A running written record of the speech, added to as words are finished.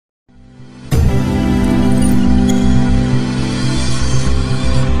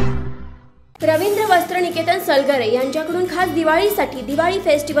वस्त्रनिकेतन सलगरे यांच्याकडून खास दिवाळीसाठी दिवाळी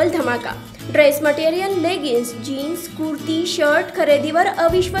फेस्टिवल धमाका. Dress material, leggings, jeans, kurti, shirt खरेदीवर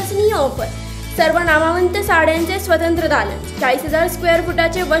अविश्वसनीय ऑफर. सर्व नामवंत साड्यांचे स्वतंत्र दालन. 40,000 स्क्वेअर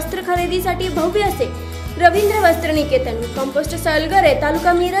फुटाचे वस्त्र खरेदीसाठी भव्य असे रवींद्र वस्त्रनिकेतन, कंपोस्ट सलगरे,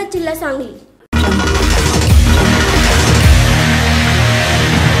 तालुका मिरज, जिल्हा सांगली.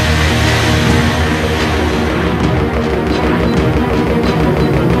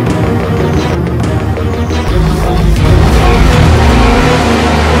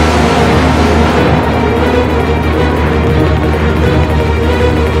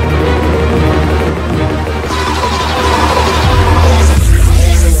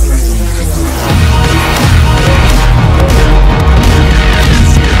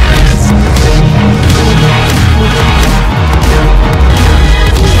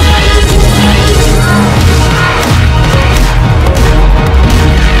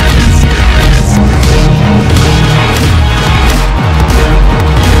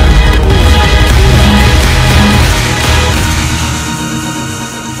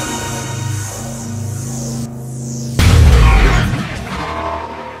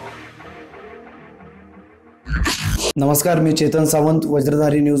 नमस्कार, मी चेतन सावंत.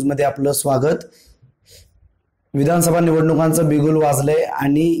 वज्रधारी न्यूजमध्ये आपलं स्वागत. विधानसभा निवडणुकांचं बिगुल वाजलंय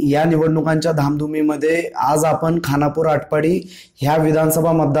आणि या निवडणुकांच्या धामधुमीमध्ये आज आपण खानापूर आटपाडी ह्या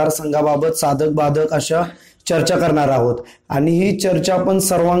विधानसभा मतदारसंघाबाबत साधक बाधक अशा चर्चा करणार आहोत आणि ही चर्चा आपण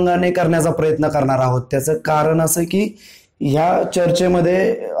सर्वांगाने करण्याचा प्रयत्न करणार आहोत. त्याचं कारण असं की ह्या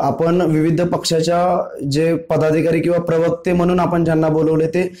चर्चेमध्ये आपण विविध पक्षाच्या जे पदाधिकारी किंवा प्रवक्ते म्हणून आपण ज्यांना बोलवले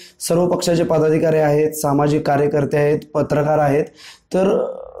ते सर्व पक्षाचे पदाधिकारी आहेत, सामाजिक कार्यकर्ते आहेत, पत्रकार आहेत. तर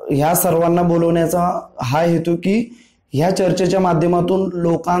ह्या सर्वांना बोलवण्याचा हा हेतू की ह्या चर्चेच्या माध्यमातून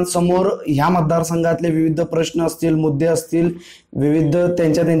लोकांसमोर ह्या मतदारसंघातले विविध प्रश्न असतील, मुद्दे असतील, विविध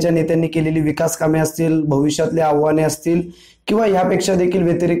त्यांच्या नेत्यांनी केलेली विकास कामे असतील, भविष्यातले आव्हाने असतील किंवा ह्यापेक्षा देखील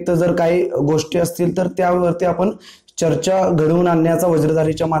व्यतिरिक्त जर काही गोष्टी असतील तर त्यावरती आपण चर्चा घडवून आणण्याचा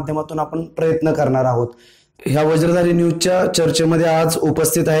वज्रधारीच्या माध्यमातून आपण प्रयत्न करणार आहोत. ह्या वज्रधारी न्यूजच्या चर्चेमध्ये आज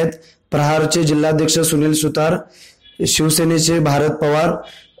उपस्थित आहेत प्रहारचे जिल्हाध्यक्ष सुनील सुतार, शिवसेनेचे भारत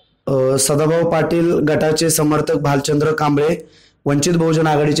पवार, सदाभाऊ पाटील गटाचे समर्थक भालचंद्र कांबळे, वंचित बहुजन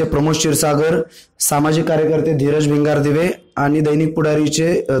आघाडीचे प्रमोद क्षीरसागर, सामाजिक कार्यकर्ते धीरज भिंगारदिवे आणि दैनिक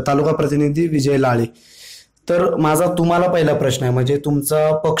पुढारीचे तालुका प्रतिनिधी विजय लाळे. तर माझा तुम्हाला पहिला प्रश्न आहे, म्हणजे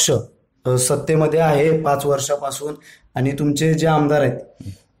तुमचा पक्ष सत्तेमध्ये आहे 5 वर्षापासून आणि तुमचे जे आमदार आहेत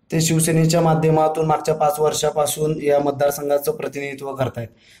ते शिवसेनेच्या माध्यमातून मागच्या 5 वर्षापासून या मतदारसंघाचं प्रतिनिधित्व करतायत.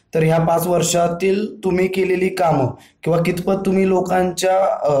 तर ह्या 5 वर्षातील तुम्ही केलेली कामं किंवा कितपत तुम्ही लोकांच्या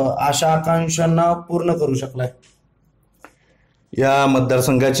आशा आकांक्षांना पूर्ण करू शकलाय? या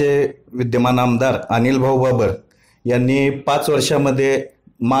मतदारसंघाचे विद्यमान आमदार अनिल भाऊ बाबर यांनी 5 वर्षामध्ये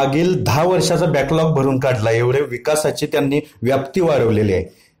मागील 10 वर्षाचा बॅकलॉग भरून काढला. एवढे विकासाची त्यांनी व्याप्ती वाढवलेली आहे.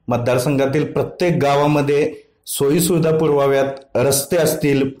 मतदारसंघातील प्रत्येक गावामध्ये सोयीसुविधा पुरवाव्यात, रस्ते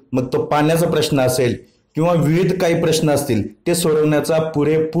असतील, मग तो पाण्याचा प्रश्न असेल किंवा विविध काही प्रश्न असतील ते सोडवण्याचा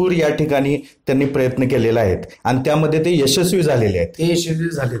पुरेपूर या ठिकाणी त्यांनी प्रयत्न केलेला आहेत आणि त्यामध्ये ते यशस्वी झालेले आहेत. ते यशस्वी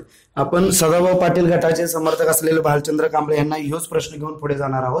झाले. आपण सदाभाऊ पाटील गटाचे समर्थक असलेले भालचंद्र कांबळे यांना ह्योच प्रश्न घेऊन पुढे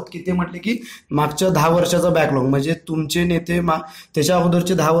जाणार आहोत की ते म्हटले की मागच्या 10 वर्षाचा बॅकलॉग, म्हणजे तुमचे नेते त्याच्या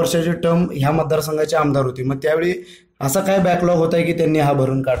अगोदरचे 10 वर्षाचे टर्म ह्या मतदारसंघाचे आमदार होते, मग त्यावेळी असा काय बॅकलॉग होता की त्यांनी हा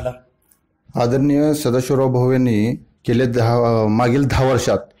भरून काढला? आदरणीय सदाशिवराव भाऊ यांनी मागील 10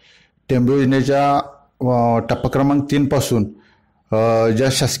 वर्षात टेंबू योजनेच्या टप्पा क्रमांक 3 पासून ज्या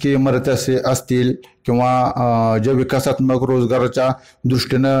शासकीय इमारती असतील किंवा ज्या विकासात्मक रोजगाराच्या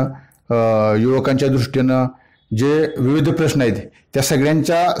दृष्टीनं, युवकांच्या दृष्टीनं जे विविध प्रश्न आहेत त्या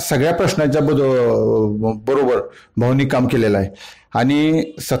सगळ्या प्रश्नांच्या बरोबर भाऊंनी काम केलेलं आहे. आणि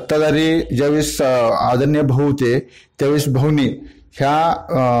सत्ताधारी ज्यावेळेस आदरणीय भाऊ होते त्यावेळेस भाऊंनी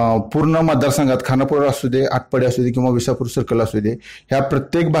ह्या पूर्ण मतदारसंघात खानापूर असू दे, आटपाडी असू दे किंवा विसापूर सर्कल असू दे, ह्या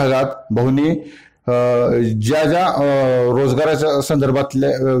प्रत्येक भागात भाऊंनी ज्या रोजगाराच्या संदर्भातले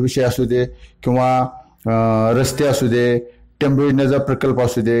विषय असू दे किंवा रस्ते असू दे, टेंबू योजनेचा प्रकल्प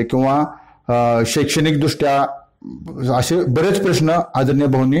असू दे किंवा शैक्षणिकदृष्ट्या असे बरेच प्रश्न आदरणीय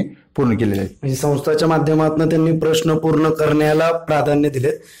भाऊंनी पूर्ण केलेले आहेत. म्हणजे संस्थाच्या माध्यमातून त्यांनी प्रश्न पूर्ण करण्याला प्राधान्य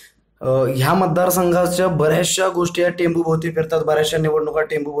दिलेत. ह्या मतदारसंघाच्या बऱ्याचशा गोष्टी या टेंबूभोवती फिरतात, बऱ्याचशा निवडणुका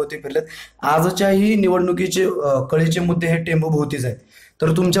टेंबूभोवती फिरल्यात. आजच्याही निवडणुकीचे कळीचे मुद्दे हे टेंबूभोवतीच आहेत.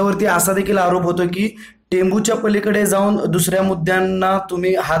 तर तुमच्यावरती असा देखील आरोप होतो की टेंबूच्या पलीकडे जाऊन दुसऱ्या मुद्द्यांना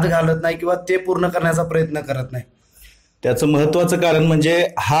तुम्ही हात घालत नाही किंवा ते पूर्ण करण्याचा प्रयत्न करत नाही. त्याचं महत्वाचं कारण म्हणजे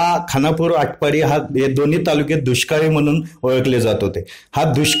हा खानापूर, आटपाडी हे दोन्ही तालुके दुष्काळी म्हणून ओळखले जात होते. हा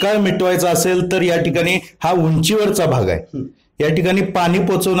दुष्काळ मिटवायचा असेल तर या ठिकाणी हा उंचीवरचा भाग आहे. या ठिकाणी पाणी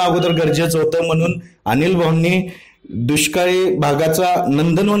पोहोचवणं अगोदर गरजेचं होतं, म्हणून अनिल भाऊंनी दुष्काळी भागाचा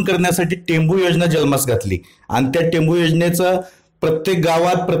नंदनवन करण्यासाठी टेंबू योजना जन्मास घातली आणि त्या टेंबू योजनेचं प्रत्येक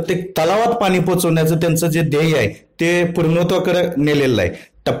गावात प्रत्येक तलावात पाणी पोहोचवण्याचं त्यांचं जे ध्येय आहे ते पूर्णत्वाकडे नेलेलं आहे.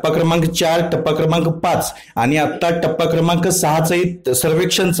 टप्पा क्रमांक 4, टप्पा क्रमांक 5 आणि आता टप्पा क्रमांक 6चं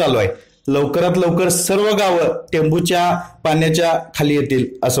सर्वेक्षण चालू आहे. लवकरात लवकर सर्व गावं टेंबूच्या पाण्याच्या खाली येतील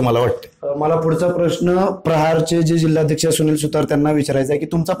असं मला वाटतं. मला पुढचा प्रश्न प्रहारचे जे जिल्हाध्यक्ष सुनील सुतार त्यांना विचारायचा आहे की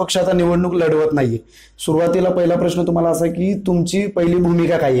तुमचा पक्ष आता निवडणूक लढवत नाहीये. सुरुवातीला पहिला प्रश्न तुम्हाला असा की तुमची पहिली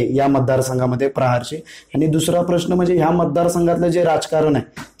भूमिका काय आहे या मतदारसंघामध्ये प्रहारची, आणि दुसरा प्रश्न म्हणजे ह्या मतदारसंघातलं जे राजकारण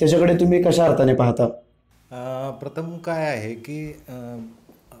आहे त्याच्याकडे तुम्ही कशा अर्थाने पाहता? प्रथम काय आहे की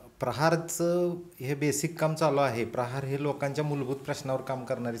प्रहारचं हे बेसिक काम चालू आहे. प्रहार हे लोकांच्या मूलभूत प्रश्नावर काम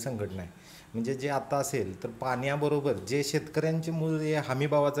करणारी संघटना आहे. म्हणजे जे आता असेल तर पाण्याबरोबर जे शेतकऱ्यांचे मूळ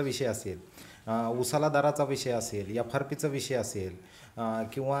हमीभावाचा विषय असेल, उसाला दराचा विषय असेल, FRPचा विषय असेल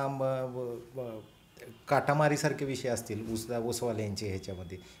किंवा काटामारीसारखे विषय असतील ऊसवाल्यांचे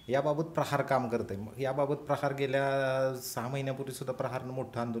ह्याच्यामध्ये, याबाबत प्रहार काम करत आहे. याबाबत प्रहार गेल्या 6 महिन्यापूर्वीसुद्धा प्रहारनं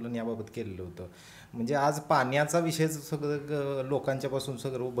मोठं आंदोलन याबाबत केलेलं होतं. म्हणजे आज पाण्याचा विषय सगळं लोकांच्यापासून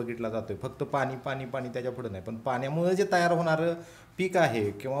सगळं बघितला जातोय. फक्त पाणी पाणी पाणी त्याच्या पुढे नाही, पण पाण्यामुळे जे तयार होणारं पीक आहे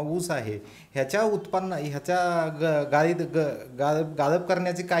किंवा ऊस आहे ह्याच्या उत्पन्न ह्याच्या गाळप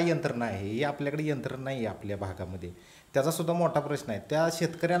करण्याची काय यंत्रणा आहे, ही आपल्याकडे यंत्रणा नाही आहे आपल्या भागामध्ये. त्याचासुद्धा मोठा प्रश्न आहे. त्या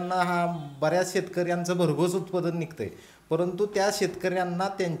शेतकऱ्यांना बऱ्याच शेतकऱ्यांचं भरघोस उत्पादन निघतंय, परंतु त्या शेतकऱ्यांना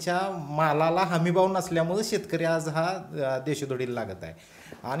त्यांच्या मालाला हमीभाव नसल्यामुळे शेतकरी आज हा देशोधडीला लागत आहे.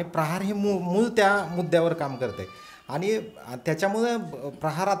 आणि प्रहार हे मूळ त्या मुद्द्यावर काम करत आहे. आणि त्याच्यामुळं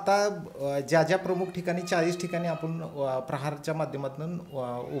प्रहार आता ज्या ज्या प्रमुख ठिकाणी 40 ठिकाणी आपण प्रहारच्या माध्यमातून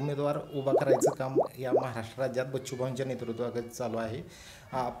उमेदवार उभा करायचं काम या महाराष्ट्र राज्यात बच्चूभाऊंच्या नेतृत्वाखाली चालू आहे.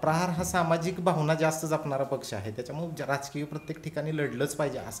 प्रहार हा सामाजिक भावना जास्त जपणारा पक्ष आहे, त्याच्यामुळे राजकीय प्रत्येक ठिकाणी लढलंच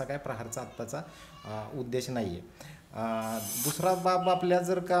पाहिजे असा काय प्रहारचा आत्ताचा उद्देश नाही आहे. दुसरा बाब आपल्या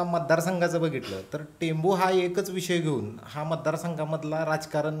जर का मतदारसंघाचं बघितलं तर टेंबू हा एकच विषय घेऊन हा मतदारसंघामधला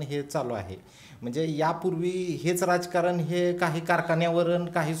राजकारण हे चालू आहे. म्हणजे यापूर्वी हेच राजकारण हे काही कारखान्यावर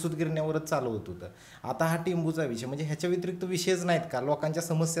काही सूतगिरण्यावरच चालू होत होतं. आता हा टेंबूचा विषय, म्हणजे ह्याच्या व्यतिरिक्त विषयच नाहीत का, लोकांच्या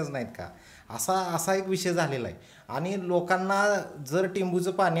समस्याच नाहीत का, असा एक विषय झालेला आहे. आणि लोकांना जर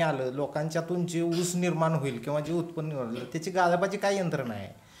टेंबूचं पाणी आलं, लोकांच्यातून जे ऊस निर्माण होईल किंवा जे उत्पन्न होईल त्याची गाळपाची काय यंत्रणा आहे.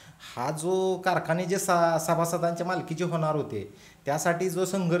 हा जो कारखाने जे सभासदांच्या मालकीचे होणार होते त्यासाठी जो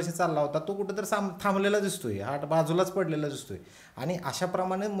संघर्ष चालला होता तो कुठेतरी थांबलेला दिसतोय, हा बाजूलाच पडलेला दिसतोय. आणि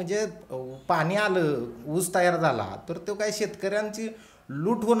अशाप्रमाणे म्हणजे पाणी आलं, ऊस तयार झाला तर तो काय शेतकऱ्यांची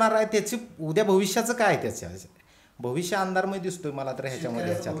लूट होणार आहे, त्याची उद्या भविष्याचं काय, त्याच्या भविष्य अंधारमध्ये दिसतोय मला तर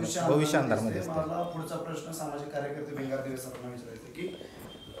ह्याच्यामध्ये भविष्य अंधारमध्ये दिसतोय. मला पुढचा प्रश्न सामाजिक कार्यकर्ते भिंगार सरांना विचारायचा की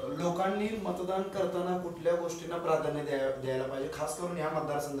लोकांनी मतदान करताना कुठल्या गोष्टींना प्राधान्य द्यायला पाहिजे, खास करून ह्या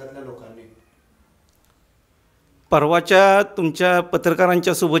मतदारसंघातल्या लोकांनी? परवाच्या तुमच्या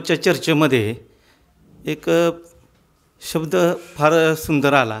पत्रकारांच्या सोबतच्या चर्चेमध्ये एक शब्द फार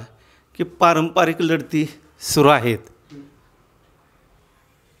सुंदर आला की पारंपरिक लढती सुरू आहेत.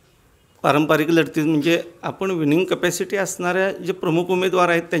 पारंपरिक लढती म्हणजे आपण विनिंग कॅपॅसिटी असणाऱ्या जे प्रमुख उमेदवार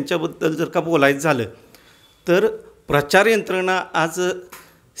आहेत त्यांच्याबद्दल जर का बोलायचं झालं तर प्रचार यंत्रणा आज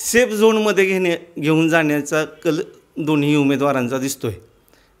सेफ झोनमध्ये घेऊन जाण्याचा कल दोन्ही उमेदवारांचा दिसतो आहे.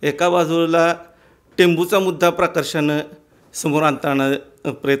 एका बाजूला टेंबूचा मुद्दा प्रकर्षानं समोर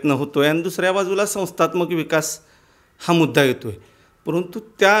आणताना प्रयत्न होतो आहे आणि दुसऱ्या बाजूला संस्थात्मक विकास हा मुद्दा येतो आहे. परंतु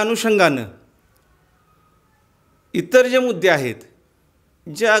त्या अनुषंगानं इतर जे मुद्दे आहेत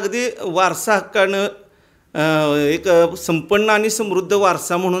जे अगदी वारसा हक्कानं एक संपन्न आणि समृद्ध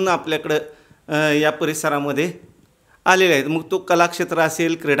वारसा म्हणून आपल्याकडं या परिसरामध्ये आलेले आहेत. मग तो कलाक्षेत्र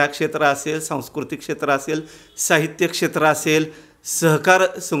असेल, क्रीडा क्षेत्र असेल, सांस्कृतिक क्षेत्र असेल, साहित्य क्षेत्र असेल,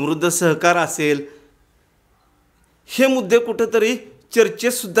 समृद्ध सहकार असेल, हे मुद्दे कुठंतरी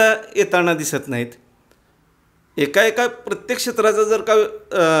चर्चेतसुद्धा येताना दिसत नाहीत. एका प्रत्येक क्षेत्राचा जर का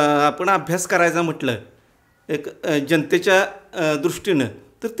आपण अभ्यास करायचा म्हटलं एक जनतेच्या दृष्टीनं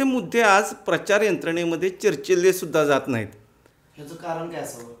तर ते मुद्दे आज प्रचार यंत्रणेमध्ये चर्चेलेसुद्धा जात नाहीत. ह्याचं कारण काय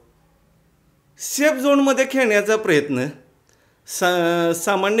असावं? सेफ झोनमध्ये खेळण्याचा प्रयत्न,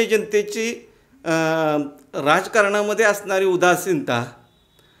 सामान्य जनतेची राजकारणामध्ये असणारी उदासीनता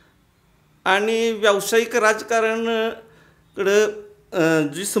आणि व्यावसायिक राजकारणाकडं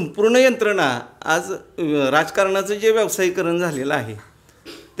जी संपूर्ण यंत्रणा आज राजकारणाचं जे व्यावसायीकरण झालेलं आहे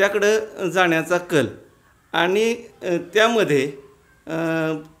त्याकडं जाण्याचा कल आणि त्यामध्ये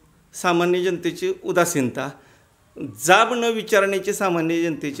सामान्य जनतेची उदासीनता, जाब न विचारण्याची सामान्य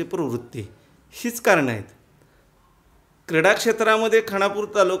जनतेची प्रवृत्ती हीच कारणं आहेत. क्रीडा क्षेत्रामध्ये खानापूर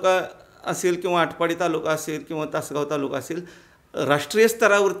तालुका असेल किंवा आटपाडी तालुका असेल किंवा तासगाव तालुका असेल, राष्ट्रीय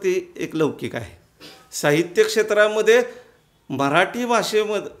स्तरावरती एक लौकिक आहे. साहित्य क्षेत्रामध्ये मराठी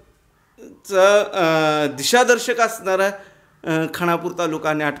भाषेचा दिशादर्शक असणारा खानापूर तालुका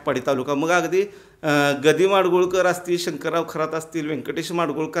आणि आटपाडी तालुका. मग अगदी गदी माडगुळकर असतील, शंकरराव खरात असतील, व्यंकटेश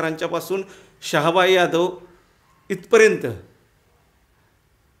माडगुळकरांच्यापासून शहाबाई यादव इथपर्यंत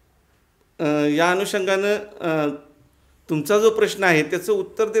या अनुषंगानं तुमचा जो प्रश्न आहे त्याचं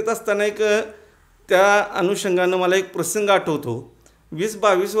उत्तर देत असताना एक त्या अनुषंगानं मला एक प्रसंग आठवतो.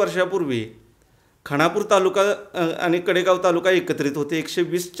 20-22 वर्षापूर्वी खानापूर तालुका आणि कडेगाव तालुका एकत्रित होते.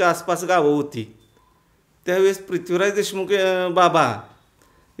 120च्या आसपास गावं होती. त्यावेळेस पृथ्वीराज देशमुख बाबा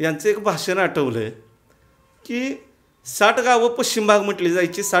यांचं एक भाषण आठवलं की 60 गावं पश्चिम भाग म्हटली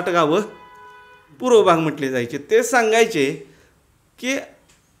जायची, 60 गावं पूर्व भाग म्हटले जायचे. ते सांगायचे की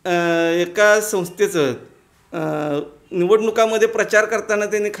एका संस्थेचं निवडणुकामध्ये प्रचार करताना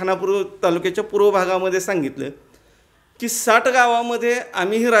त्यांनी खानापूर तालुक्याच्या पूर्व भागामध्ये सांगितलं की 60 गावामध्ये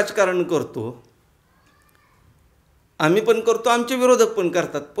आम्हीही राजकारण करतो, आम्ही पण करतो, आमचे विरोधक पण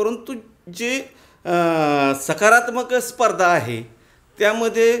करतात, परंतु जे सकारात्मक स्पर्धा आहे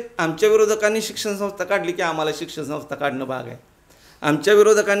त्यामध्ये आमच्या विरोधकांनी शिक्षण संस्था काढली की आम्हाला शिक्षण संस्था काढणं भाग आहे, आमच्या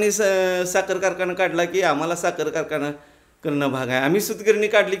विरोधकांनी साखर कारखाना काढला की आम्हाला साखर कारखाना करणं भाग आहे, आम्ही सूतगिरणी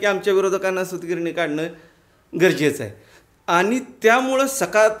काढली की आमच्या विरोधकांना सूतगिरणी काढणं गरजेचं आहे. आणि त्यामुळं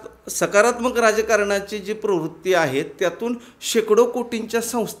सकारात्मक राजकारणाची जी प्रवृत्ती आहे त्यातून शेकडो कोटींच्या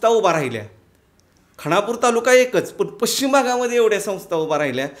संस्था उभा राहिल्या. खानापूर तालुका एकच, पण पश्चिम भागामध्ये एवढ्या संस्था उभा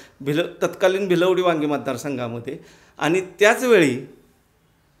राहिल्या तत्कालीन भिलवडी वांगी मतदारसंघामध्ये. आणि त्याचवेळी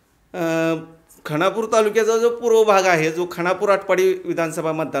खानापूर तालुक्याचा जो पूर्व भाग आहे, जो खानापूर आटपाडी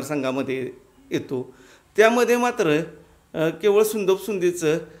विधानसभा मतदारसंघामध्ये येतो, त्यामध्ये मात्र केवळ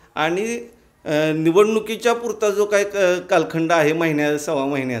सुंदोबसुंदीचं आणि निवडणुकीच्या पुरता जो काय कालखंड आहे सव्वा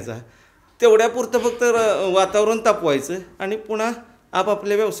महिन्याचा, तेवढ्यापुरतं फक्त वातावरण तापवायचं आणि पुन्हा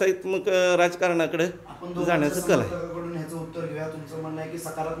आपापल्या व्यावसायिक राजकारणाकडे जाण्याचं कल आहे. ह्याचं उत्तर घेऊया. तुमचं म्हणणं आहे की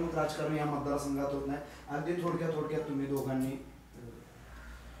सकारात्मक राजकारण या मतदारसंघात होत नाही. अगदी थोडक्यात तुम्ही दोघांनी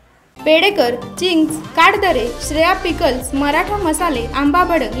पेडेकर, चिंग्स, काटदरे, श्रेया पिकल्स, मराठा मसाले, आंबा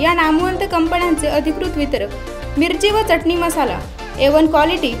भडक या नामवंत कंपन्यांचे अधिकृत वितरक. मिरची व चटणी मसाला A1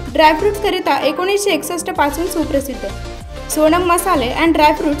 क्वालिटी ड्रायफ्रुट्सकरिता 1961 पासून सुप्रसिद्ध. सोनम मसाले अँड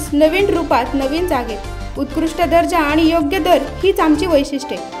ड्रायफ्रुट्स नवीन रूपात नवीन जागेत. उत्कृष्ट दर्जा आणि योग्य दर हीच आमची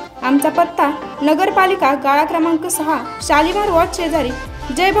वैशिष्ट्ये. आमचा पत्ता नगरपालिका गाळा क्रमांक 6, शालिमार वॉच शेजारी,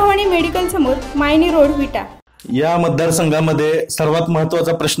 जय भवानी मेडिकल समोर, मायनी रोड, विटा. या मतदारसंघामध्ये सर्वात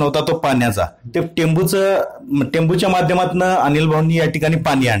महत्वाचा प्रश्न होता तो पाण्याचा. ते टेंबूच्या माध्यमातून अनिल भाऊंनी या ठिकाणी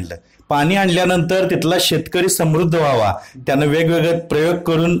पाणी आणलं. पाणी आणल्यानंतर तिथला शेतकरी समृद्ध व्हावा, त्यानं वेगवेगळे प्रयोग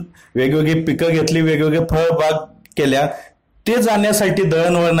करून वेगवेगळी पिकं घेतली, वेगवेगळे फळबाग केल्या. ते जाण्यासाठी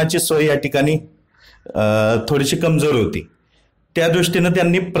दळणवळणाची सोय या ठिकाणी थोडीशी कमजोर होती. त्या दृष्टीनं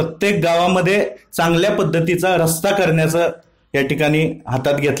त्यांनी प्रत्येक गावामध्ये चांगल्या पद्धतीचा रस्ता करण्याचं या ठिकाणी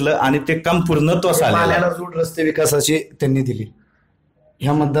हातात घेतलं आणि ते काम पूर्णत्वास आलं. पाण्याला जोड रस्ते विकासाची त्यांनी दिली.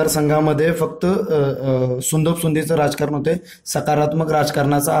 ह्या मतदारसंघामध्ये फक्त सुंदोबसुंदीचं राजकारण होते, सकारात्मक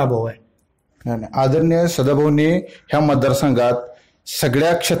राजकारणाचा अभाव आहे. आदरणीय सदाभाऊंनी ह्या मतदारसंघात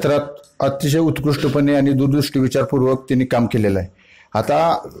सगळ्या क्षेत्रात अतिशय उत्कृष्टपणे आणि दूरदृष्टी विचारपूर्वक त्यांनी काम केलेलं आहे.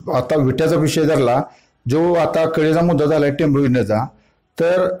 आता विट्याचा विषय धरला, जो आता कळेचा मुद्दा झाला आहे टेंबू योजनेचा,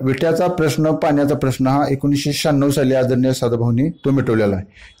 तर विट्याचा प्रश्न, पाण्याचा प्रश्न हा 1996 साली आदरणीय सदाभाऊंनी तो मिटवलेला आहे.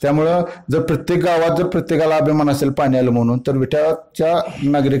 त्यामुळं जर प्रत्येक गावात जर प्रत्येकाला अभिमान असेल पाणी आलं म्हणून, तर विट्याच्या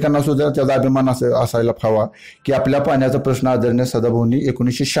नागरिकांना सुद्धा त्याचा अभिमान असायला हवा की आपल्या पाण्याचा प्रश्न आदरणीय सदाभाऊंनी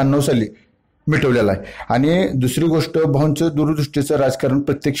 1996 साली मिटवलेला आहे. आणि दुसरी गोष्ट, भाऊंचं दूरदृष्टीचं राजकारण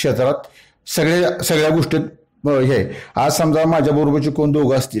प्रत्येक क्षेत्रात सगळ्या गोष्टीत हे. आज समजा माझ्या बरोबरचे कोण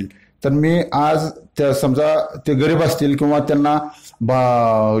दोघं असतील तर मी आज त्या समजा ते गरीब असतील किंवा त्यांना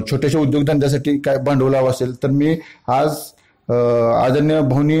छोट्याशा उद्योगधंद्यासाठी काय भांडवल हवं असेल तर मी आज आदरणीय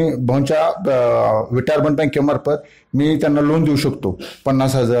भाऊंच्या विटा अर्बन बँकेमार्फत मी त्यांना लोन देऊ शकतो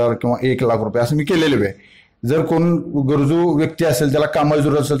 50,000 किंवा 1,00,000 रुपये असं मी केलेले आहे. जर कोण गरजू व्यक्ती असेल, त्याला कामाला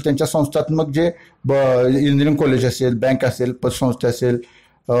जरूर असेल, त्यांच्या संस्थात्मक जे इंजिनिअरिंग कॉलेज असेल, बँक असेल, पतसंस्था असेल,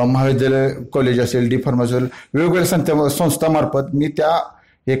 महाविद्यालय कॉलेज असेल, डी फार्मसी असेल, वेगवेगळ्या संस्थामार्फत मी त्या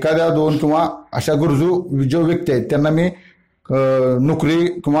एखाद्या 2 किंवा अशा गरजू जो व्यक्ती आहेत त्यांना मी नोकरी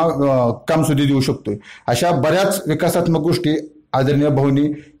किंवा काम सुद्धा देऊ शकतोय. अशा बऱ्याच विकासात्मक गोष्टी आदरणीय भाऊंनी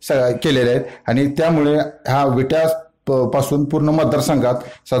केलेल्या आहेत. आणि त्यामुळे ह्या विट्या पासून पूर्ण मतदारसंघात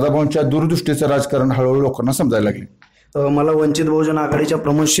सदाभाऊंच्या दूरदृष्टीचं राजकारण हळूहळू लोकांना समजायला लागले. मला वंचित बहुजन आघाडीच्या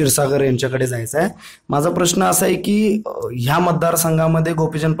प्रमोद क्षीरसागर यांच्याकडे जायचं आहे. माझा प्रश्न असा आहे की ह्या मतदारसंघामध्ये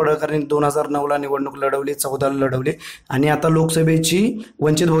गोपीचंद पडळकरांनी 2009ला निवडणूक लढवली, 14ला लढवली आणि आता लोकसभेची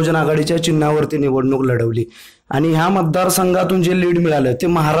वंचित बहुजन आघाडीच्या चिन्हावरती निवडणूक लढवली आणि ह्या मतदारसंघातून जे लीड मिळालं ते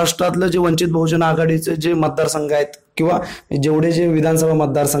महाराष्ट्रातलं जे वंचित बहुजन आघाडीचे जे मतदारसंघ आहेत किंवा जेवढे जे विधानसभा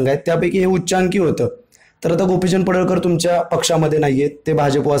मतदारसंघ आहेत त्यापैकी हे उच्चांकी होतं. तर आता गोपीचंद पडळकर तुमच्या पक्षामध्ये नाहीयेत, ते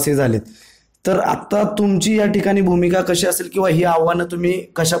भाजपवासी झालेत. तर आता तुमची या ठिकाणी भूमिका कशी असेल किंवा ही आव्हानं तुम्ही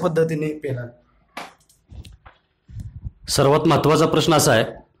कशा पद्धतीने पेलाल? सर्वात महत्त्वाचा प्रश्न असा आहे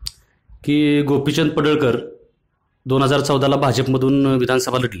की गोपीचंद पडळकर 2014ला भाजपमधून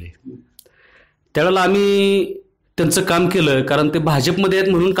विधानसभा लढले. त्यावेळेला आम्ही त्यांचं काम केलं, कारण ते भाजपमध्ये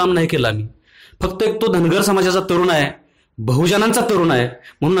आहेत म्हणून काम नाही केलं आम्ही. फक्त एक तो धनगर समाजाचा तरुण आहे, बहुजनांचा तरुण आहे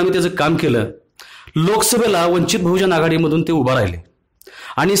म्हणून आम्ही त्याचं काम केलं. लोकसभेला वंचित बहुजन आघाडीमधून ते उभा राहिले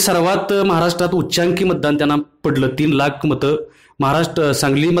आणि सर्वात महाराष्ट्रात उच्चांकी मतदान त्यांना पडलं. 3 लाख मतं महाराष्ट्र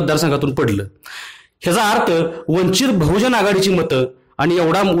सांगली मतदारसंघातून पडलं. ह्याचा अर्थ वंचित बहुजन आघाडीची मतं आणि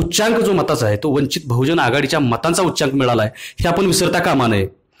एवढा उच्चांक जो मताचा आहे तो वंचित बहुजन आघाडीच्या मतांचा उच्चांक मिळाला आहे हे आपण विसरता कामा नये.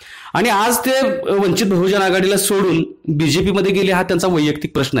 आणि आज ते वंचित बहुजन आघाडीला सोडून बीजेपीमध्ये गेले हा त्यांचा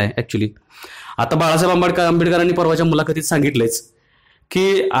वैयक्तिक प्रश्न आहे. ॲक्च्युली आता बाळासाहेब आंबेडकरांनी परवाच्या मुलाखतीत सांगितलंच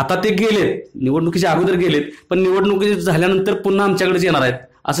की आता ते गेलेत, निवडणुकीच्या अगोदर गेलेत, पण निवडणुकी झाल्यानंतर पुन्हा आमच्याकडेच येणार आहेत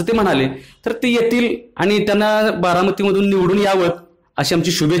असं ते म्हणाले. तर ते येतील आणि त्यांना बारामतीमधून निवडून यावं अशी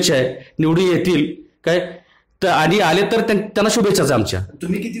आमची शुभेच्छा आहे. निवडून येतील काय तर आणि आले तर त्यांना शुभेच्छाच आमच्या.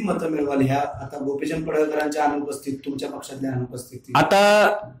 तुम्ही किती मतं मिळवाल ह्या आता गोपीचंद पडळकरांच्या अनुपस्थित, तुमच्या पक्षातल्या अनुपस्थित?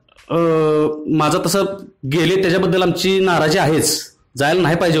 आता माझं तसं गेले त्याच्याबद्दल आमची नाराजी आहेच, जायला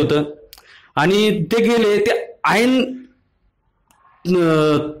नाही पाहिजे होतं आणि ते गेले ते ऐन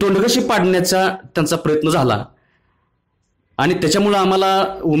तोंडगशी पाडण्याचा त्यांचा प्रयत्न झाला आणि त्याच्यामुळं आम्हाला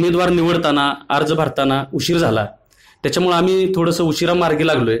उमेदवार निवडताना अर्ज भरताना उशीर झाला. त्याच्यामुळं आम्ही थोडंसं उशिरा मार्गी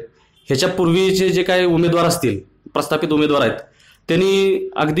लागलोय. ह्याच्या पूर्वीचे जे काही उमेदवार असतील, प्रस्थापित उमेदवार आहेत, त्यांनी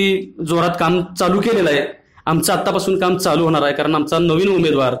अगदी जोरात काम चालू केलेलं आहे. आमचं आत्तापासून काम चालू होणार आहे, कारण आमचा नवीन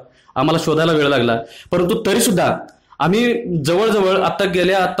उमेदवार आम्हाला शोधायला वेळ लागला. परंतु तरीसुद्धा आम्ही जवळजवळ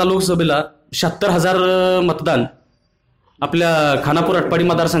आता लोकसभेला 76,000 मतदान आपल्या खानापूर आटपाडी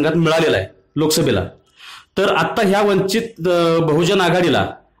मतदारसंघात मिळालेलं आहे लोकसभेला. तर आत्ता ह्या वंचित बहुजन आघाडीला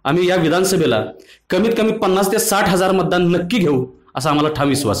आम्ही या विधानसभेला कमीत कमी 50,000 ते 60,000 मतदान नक्की घेऊ असा आम्हाला ठाम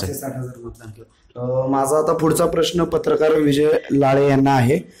विश्वास आहे. 60,000 मतदान. माझा आता पुढचा प्रश्न पत्रकार विजय लाळे यांना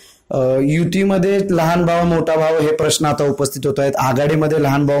आहे. युतीमध्ये लहान भाव मोठा भाव हे प्रश्न आता उपस्थित होत आहेत, आघाडीमध्ये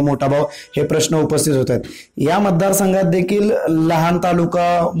लहान भाव मोठा भाव हे प्रश्न उपस्थित होत आहेत. या मतदारसंघात देखील लहान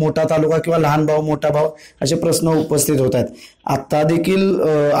तालुका मोठा तालुका किंवा लहान भाव मोठा भाव असे प्रश्न उपस्थित होत आहेत. आता देखील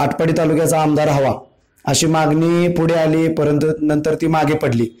आटपाडी तालुक्याचा आमदार हवा अशी मागणी पुढे आली, परंतु नंतर ती मागे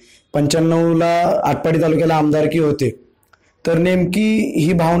पडली. 95ला आटपाडी तालुक्याला आमदारकी होते. तर नेमकी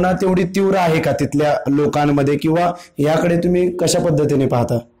ही भावना तेवढी तीव्र आहे का तिथल्या लोकांमध्ये किंवा याकडे तुम्ही कशा पद्धतीने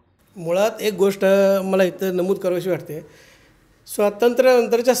पाहता? मुळात एक गोष्ट मला इथं नमूद करावीशी वाटते.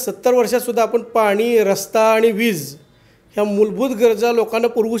 स्वातंत्र्यानंतरच्या 70 वर्षातसुद्धा आपण पाणी, रस्ता आणि वीज ह्या मूलभूत गरजा लोकांना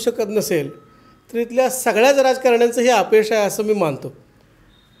पुरवू शकत नसेल तर इथल्या सगळ्याच राजकारण्यांचं हे अपयश आहे असं मी मानतो.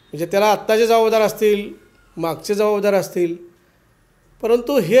 म्हणजे त्याला आत्ताचे जबाबदार असतील, मागचे जबाबदार असतील,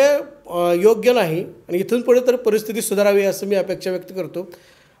 परंतु हे योग्य नाही आणि इथून पुढे तर परिस्थिती सुधारावी असं मी अपेक्षा व्यक्त करतो.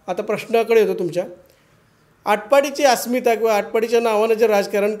 आता प्रश्नाकडे येतो तुमच्या. आटपाडीची अस्मिता किंवा आटपाडीच्या नावानं जे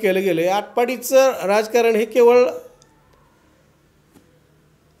राजकारण केलं गेलं, आटपाडीचं राजकारण हे केवळ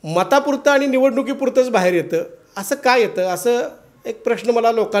मतापुरतं आणि निवडणुकीपुरतंच बाहेर येतं असं काय येतं, असं एक प्रश्न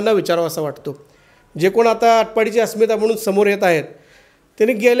मला लोकांना विचारावा असा वाटतो. जे कोण आता आटपाडीची अस्मिता म्हणून समोर येत आहेत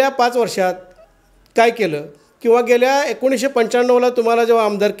त्यांनी गेल्या 5 वर्षात काय केलं किंवा गेल्या 1995ला तुम्हाला जेव्हा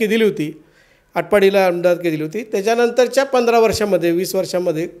आमदारकी दिली होती, आटपाडीला आमदारकी दिली होती, त्याच्यानंतरच्या 15 वर्षामध्ये 20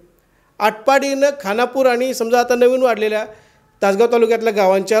 वर्षामध्ये आटपाडीनं खानापूर आणि समजा आता नवीन वाढलेल्या तासगाव तालुक्यातल्या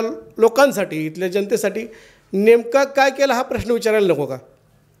गावांच्या लोकांसाठी, इथल्या जनतेसाठी नेमका काय केलं हा प्रश्न विचारायला नको का?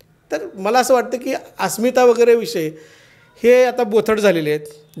 तर मला असं वाटतं की अस्मिता वगैरे विषय हे आता बोथट झालेले आहेत.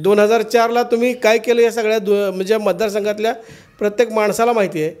 2004ला तुम्ही काय केलं या सगळ्या म्हणजे मतदारसंघातल्या प्रत्येक माणसाला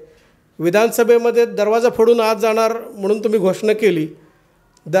माहिती आहे. विधानसभेमध्ये दरवाजा फोडून आत जाणार म्हणून तुम्ही घोषणा केली.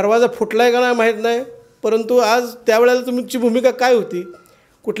 दरवाजा फुटला आहे का नाही माहीत नाही, परंतु आज त्यावेळेला तुमची भूमिका काय होती,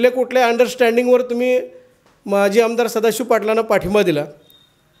 कुठल्या अंडरस्टँडिंगवर तुम्ही माजी आमदार सदाशिव पाटलांना पाठिंबा दिला,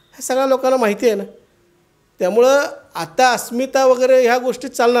 हे सगळ्या लोकांना माहिती आहे ना. त्यामुळं आता अस्मिता वगैरे ह्या गोष्टी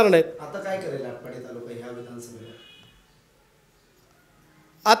चालणार नाहीत. आता काय करेल आटपाडी तालुका ह्या विधानसभेला?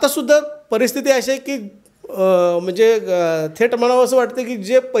 आतासुद्धा परिस्थिती अशी आहे की म्हणजे थेट म्हणावं असं वाटतं की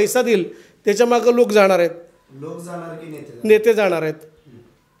जे पैसा देईल त्याच्या मागं लोक जाणार आहेत. लोक जाणार की नेते जाणार आहेत.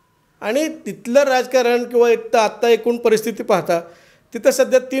 आणि तिथलं राजकारण किंवा आत्ता एकूण परिस्थिती पाहता तिथं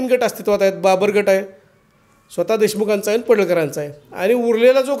सध्या 3 गट अस्तित्वात आहेत. बाबर गट आहे, स्वतः देशमुखांचा आहे आणि पडळकरांचा आहे. आणि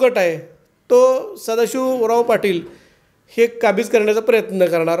उरलेला जो गट आहे तो सदाशिवराव पाटील हे काबीज करण्याचा प्रयत्न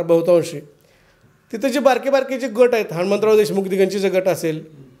करणार बहुतांशी. तिथं जे बारके जे गट आहेत, हनुमंतराव देशमुख दिगंजीचा गट असेल,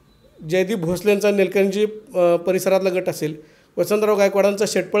 जयदीप भोसलेंचा निलकंठी परिसरातला गट असेल, वसंतराव गायकवाडांचा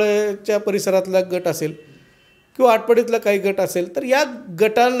शेटपळेच्या परिसरातला गट असेल किंवा आटपाडीतला काही गट असेल, तर या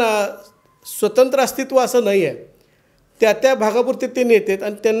गटांना स्वतंत्र अस्तित्व असं नाही आहे. त्या भागापुरते ते नेतेत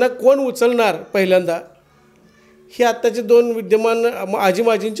आणि त्यांना कोण उचलणार पहिल्यांदा ही आत्ताचे 2 विद्यमान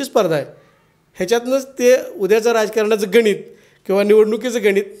आजी-माजींची स्पर्धा आहे. ह्याच्यातनंच ते उद्याचं राजकारणाचं गणित किंवा निवडणुकीचं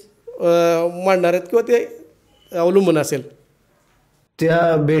गणित मांडणार आहेत किंवा ते अवलंबून असेल.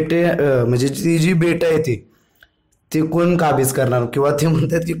 त्या म्हणजे ती जी बेट आहे ती कोण काबीज करणार किंवा ते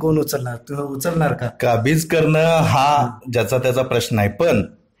म्हणतात की कोण उचलणार का? काबीज करणं हा ज्याचा त्याचा प्रश्न आहे, पण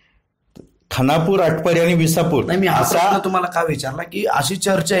खानापूर, आटपाडी आणि विसापूर नाही, मी असा तुम्हाला का विचारला की अशी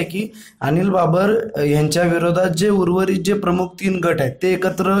चर्चा आहे की अनिल बाबर यांच्या विरोधात जे उर्वरित जे प्रमुख 3 गट आहेत ते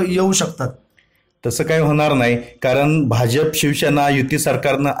एकत्र येऊ शकतात. तसं काही होणार नाही, कारण भाजप शिवसेना युती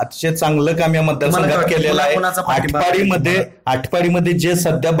सरकारनं अतिशय चांगलं काम या मतदारसंघात केलेलं आहे. आटपाडीमध्ये जे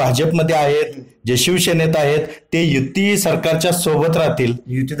सध्या भाजपमध्ये आहेत, जे शिवसेनेत आहेत, ते युती सरकारच्या सोबत राहतील,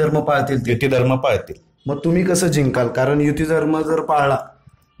 युती धर्म पाळतील. मग तुम्ही कसं जिंकाल? कारण युती धर्म जर पाळला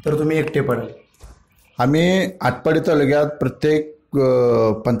तर तुम्ही एकटे पडाल. आम्ही आटपाडी तालुक्यात प्रत्येक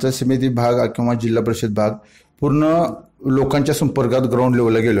पंचायत समिती भाग किंवा जिल्हा परिषद भाग पूर्ण लोकांच्या संपर्कात ग्राउंड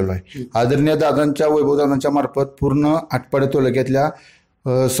लेवलला गेलेलो आहे. आदरणीय दादांच्या, वैभवदादांच्या मार्फत पूर्ण आटपाडी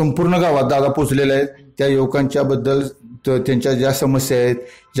तालुक्यातल्या संपूर्ण गावात दादा पोचलेले आहेत. त्या युवकांच्याबद्दल त्यांच्या ज्या समस्या आहेत,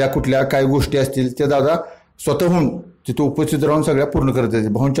 ज्या कुठल्या काय गोष्टी असतील त्या दादा स्वतःहून तिथे उपस्थित राहून सगळ्या पूर्ण करत आहेत.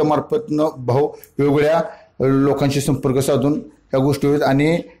 भाऊंच्या मार्फतनं भाऊ वेगवेगळ्या लोकांशी संपर्क साधून ह्या गोष्टी होत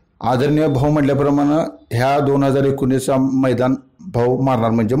आणि आदरणीय भाऊ म्हटल्याप्रमाणे ह्या 2019चा मैदान भाऊ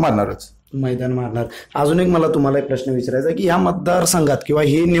मारणार म्हणजे मारणारच. अजून एक मला तुम्हाला एक प्रश्न विचारायचा की ह्या मतदारसंघात किंवा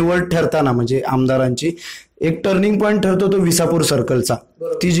ही निवड ठरताना म्हणजे आमदारांची एक टर्निंग पॉईंट ठरतो तो विसापूर सर्कलचा.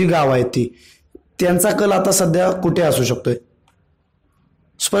 ती जी गाव आहे त्यांचा कल आता सध्या कुठे असू शकतोय?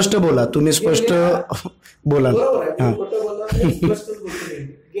 स्पष्ट बोला, तुम्ही स्पष्ट बोला.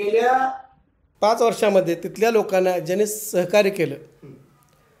 गेल्या 5 वर्षामध्ये तिथल्या लोकांना ज्याने सहकार्य केलं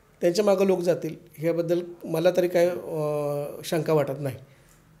त्यांच्या मागं लोक जातील ह्याबद्दल मला तरी काय शंका वाटत नाही.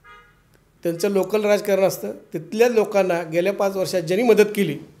 त्यांचं लोकल राजकारण असतं. तिथल्या लोकांना गेल्या 5 वर्षात ज्यांनी मदत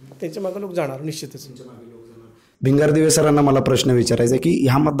केली त्यांच्या मागं लोक जाणार निश्चितच. भिंगारदिवे सरांना मला प्रश्न विचारायचा की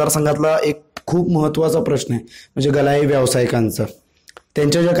ह्या मतदारसंघातला एक खूप महत्त्वाचा प्रश्न आहे म्हणजे गलाई व्यावसायिकांचा.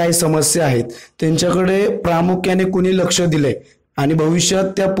 त्यांच्या ज्या काही समस्या आहेत त्यांच्याकडे प्रामुख्याने कुणी लक्ष दिलंय आणि भविष्यात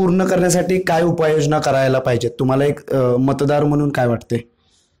त्या पूर्ण करण्यासाठी काय उपाययोजना करायला पाहिजेत? तुम्हाला एक मतदार म्हणून काय वाटते?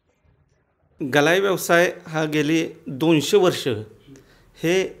 गलाई व्यवसाय हा गेली 200 वर्ष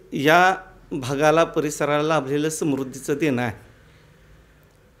हे या भागाला, परिसराला लाभलेलं समृद्धीचं देणं आहे.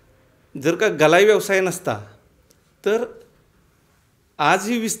 जर का गलाई व्यवसाय नसता तर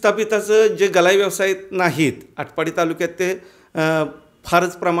आजही विस्थापिताचं जे गलाई व्यवसाय नाहीत आटपाडी तालुक्यात ते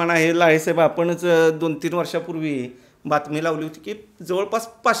फारच प्रमाण आहे. लाळेसाहेब, आपणच 2-3 वर्षापूर्वी बातमी लावली होती की जवळपास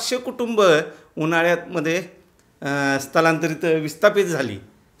 500 कुटुंब उन्हाळ्यामध्ये स्थलांतरित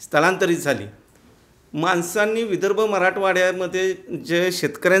झाली. माणसांनी विदर्भ मराठवाड्यामध्ये जे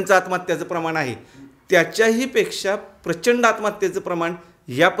शेतकऱ्यांचं आत्महत्याचं प्रमाण आहे त्याच्याही पेक्षा प्रचंड आत्महत्येचं प्रमाण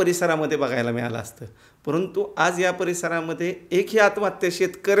या परिसरामध्ये बघायला मिळालं असतं. परंतु आज या परिसरामध्ये एकही आत्महत्या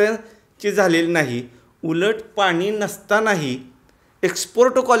शेतकऱ्यांची झालेली नाही. उलट पाणी नसतानाही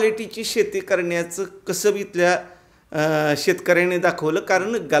एक्सपोर्ट क्वालिटीची शेती करण्याचं कसं इथल्या शेतकऱ्यांनी दाखवलं,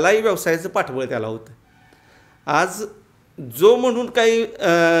 कारण गलाई व्यवसायाचं पाठबळ त्याला होतं. आज जो म्हणून काही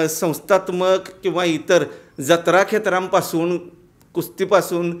संस्थात्मक किंवा इतर जत्रा क्षेत्रांपासून,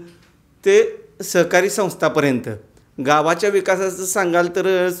 कुस्तीपासून ते सहकारी संस्थापर्यंत गावाच्या विकासाचं सांगाल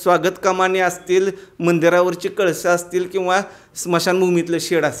तर स्वागत कमानी असतील, मंदिरावरची कळसं असतील किंवा स्मशानभूमीतलं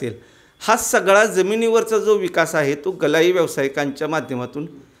शेड असेल, हा सगळा जमिनीवरचा जो विकास आहे तो गलाई व्यावसायिकांच्या माध्यमातून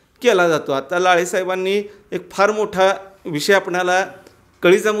केला जातो. आता लाळेसाहेबांनी एक फार मोठा विषय आपणाला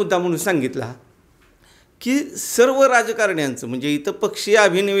कळीचा मुद्दा म्हणून सांगितला की सर्व राजकारण्यांचं म्हणजे इथं पक्षीय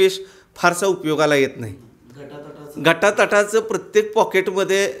अभिनिवेश फारसा उपयोगाला येत नाही. गटातटाचं प्रत्येक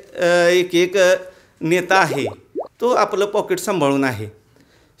पॉकेटमध्ये एक नेता आहे, तो आपलं पॉकेट सांभाळून आहे.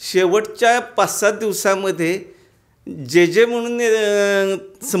 शेवटच्या 5-7 दिवसामध्ये जे म्हणून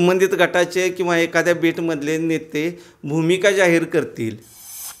संबंधित गटाचे किंवा एखाद्या बेटमधले नेते भूमिका जाहीर करतील,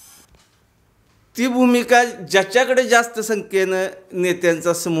 ती भूमिका ज्याच्याकडे जास्त संख्येनं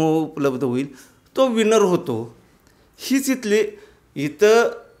नेत्यांचा समूह उपलब्ध होईल तो विनर होतो. हीच इथं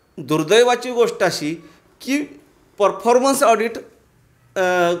दुर्दैवाची गोष्ट अशी की परफॉर्मन्स ऑडिट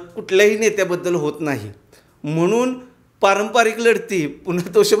कुठल्याही नेत्याबद्दल होत नाही. म्हणून पारंपरिक लढती,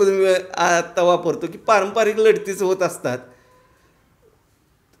 पुन्हा तो शब्द मी आत्ता वापरतो की पारंपरिक लढतीच होत असतात.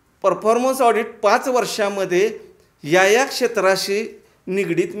 परफॉर्मन्स ऑडिट 5 वर्षामध्ये या क्षेत्राशी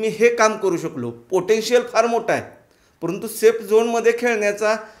निगडीत मी हे काम करू शकलो. पोटेन्शियल फार मोठा आहे, परंतु सेफ झोनमध्ये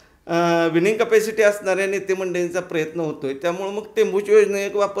खेळण्याचा विनिंग कपॅसिटी असणाऱ्या नेते मंडळींचा प्रयत्न होतो आहे. त्यामुळं मग टेंबूची योजना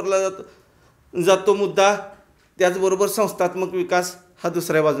एक वापरला जातो मुद्दा, त्याचबरोबर संस्थात्मक विकास हा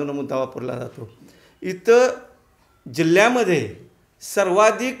दुसऱ्या बाजूनं मुद्दा वापरला जातो. इथं जिल्ह्यामध्ये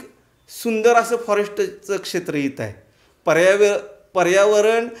सर्वाधिक सुंदर असं फॉरेस्टचं क्षेत्र इथं आहे.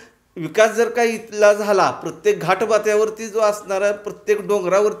 पर्यावरण विकास जर का इथला झाला, प्रत्येक घाटबात्यावरती जो असणारा, प्रत्येक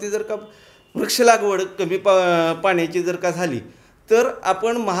डोंगरावरती जर का वृक्ष लागवड कमी पाण्याची जर का झाली, तर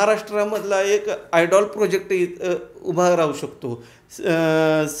आपण महाराष्ट्रामधला एक आयडॉल प्रोजेक्ट उभा राहू शकतो.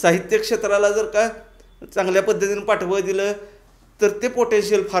 साहित्य क्षेत्राला जर का चांगल्या पद्धतीनं पाठबळ दिलं तर ते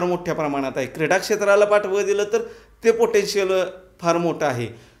पोटेन्शियल फार मोठ्या प्रमाणात आहे. क्रीडा क्षेत्राला पाठबळ दिलं तर ते पोटेन्शियल फार मोठं आहे.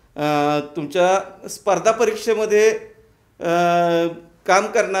 तुमच्या स्पर्धा परीक्षेमध्ये काम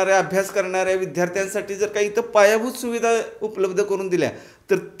करणाऱ्या, अभ्यास करणाऱ्या विद्यार्थ्यांसाठी जर काही इथं पायाभूत सुविधा उपलब्ध करून दिल्या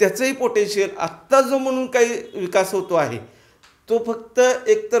तर त्याचंही पोटेन्शियल आत्ता जो म्हणून काही विकास होतो आहे तो फक्त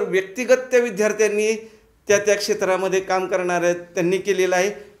एकतर व्यक्तिगत त्या विद्यार्थ्यांनी त्या क्षेत्रामध्ये काम करणाऱ्या त्यांनी केलेला आहे,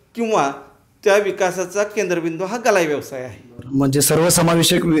 किंवा त्या विकासाचा केंद्रबिंदू हा गलाई व्यवसाय आहे. म्हणजे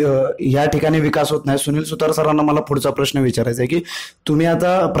सर्वसमावेशक या ठिकाणी विकास होत नाही. सुनील सुतार सरांना मला पुढचा प्रश्न विचारायचा आहे की तुम्ही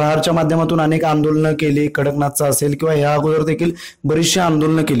आता प्रहारच्या माध्यमातून अनेक आंदोलनं केली, कडकनाथचं असेल किंवा या अगोदर देखील बरीचशी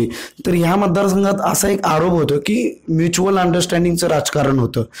आंदोलनं केली, तर ह्या मतदारसंघात असा एक आरोप होतो की म्युच्युअल अंडरस्टँडिंगचं राजकारण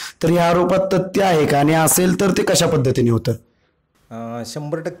होतं. तर या आरोपात तथ्य आहे का, आणि असेल तर ते कशा पद्धतीने होतं?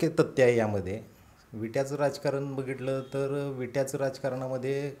 100% तथ्य आहे यामध्ये. विट्याचं राजकारण बघितलं तर विट्याचं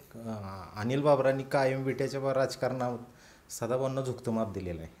राजकारणामध्ये अनिल बाबरांनी कायम विट्याच्या राजकारणात सदाभाऊंना झुकतं माप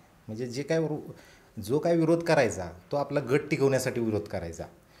दिलेलं आहे. म्हणजे जो काय विरोध करायचा तो आपला गट टिकवण्यासाठी विरोध करायचा.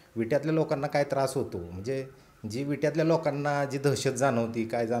 विट्यातल्या लोकांना काय त्रास होतो, म्हणजे जी विट्यातल्या लोकांना जी दहशत जाणवती,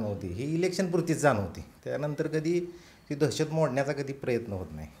 काय जाणवती, ही इलेक्शनपुरतीच जाणवती. त्यानंतर कधी ती दहशत मोडण्याचा कधी प्रयत्न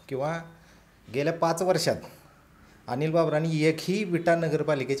होत नाही. किंवा गेल्या 5 वर्षात अनिल बाबरांनी एकही विटा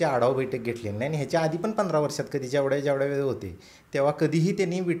नगरपालिकेची आढावा बैठक घेतलेली नाही. आणि ह्याच्या आधी पण 15 वर्षात कधी जेवढ्या वेळ होते तेव्हा कधीही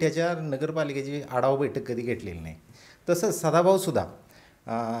त्यांनी विट्याच्या नगरपालिकेची आढावा बैठक कधी घेतलेली नाही. तसंच सदाभाऊसुद्धा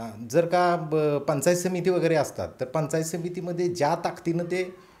जर का पंचायत समिती वगैरे असतात तर पंचायत समितीमध्ये ज्या ताकदीनं ते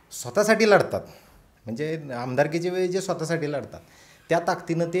स्वतःसाठी लढतात, म्हणजे आमदारकीच्या वेळी जे स्वतःसाठी लढतात त्या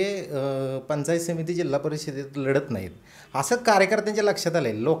ताकदीनं ते पंचायत समिती जिल्हा परिषदेत लढत नाहीत. असं कार्यकर्त्यांच्या लक्षात आलं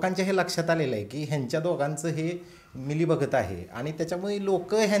आहे, लोकांच्या हे लक्षात आलेलं आहे की ह्यांच्या दोघांचं हे मिलीभगत आहे. आणि त्याच्यामुळे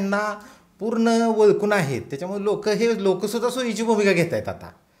लोक ह्यांना पूर्ण ओळखून आहेत. त्याच्यामुळे लोकसुद्धा सोयीची भूमिका घेत आहेत आता.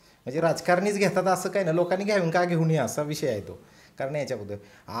 म्हणजे राजकारणीच घेतात असं काही नाही, लोकांनी घ्यावून का घेऊन नये असा विषय आहे तो. कारण याच्याबद्दल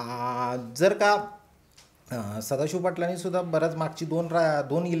जर का सदाशिव पाटलांनी सुद्धा बऱ्याच मागची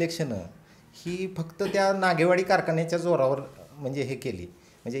दोन इलेक्शनं ही फक्त त्या नागेवाडी कारखान्याच्या जोरावर म्हणजे हे केली.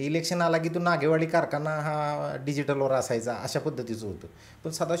 म्हणजे इलेक्शन आला की तो नागेवाडी कारखाना हा डिजिटलवर असायचा अशा पद्धतीचं होतं.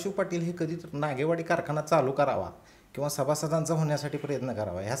 पण सदाशिव पाटील हे कधी नागेवाडी कारखाना चालू करावा किंवा सभासदांचा होण्यासाठी प्रयत्न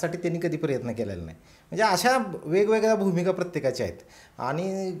करावा ह्यासाठी त्यांनी कधी प्रयत्न केलेला नाही. म्हणजे अशा वेगवेगळ्या भूमिका प्रत्येकाच्या आहेत.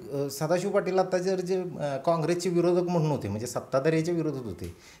 आणि सदाशिव पाटील आता जे काँग्रेसचे विरोधक म्हणून होते, म्हणजे सत्ताधारीच्या विरोधात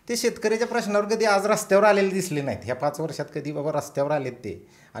होते, ते शेतकऱ्याच्या प्रश्नावर कधी आज रस्त्यावर आलेले दिसले नाहीत. ह्या 5 वर्षात कधी बाबा रस्त्यावर आलेत ते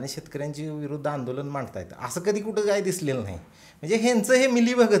आणि शेतकऱ्यांची विरुद्ध आंदोलन मांडतायत असं कधी कुठं काही दिसलेलं नाही. म्हणजे ह्यांचं हे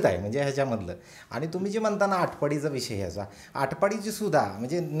मिलीभगत आहे म्हणजे ह्याच्यामधलं. आणि तुम्ही जे म्हणता ना आटपाडीचा विषय ह्याचा, आटपाडीची सुद्धा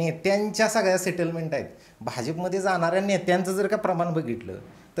म्हणजे नेत्यांच्या सगळ्या सेटलमेंट आहेत. भाजपमध्ये जाणाऱ्या नेत्यांचं जर का प्रमाण बघितलं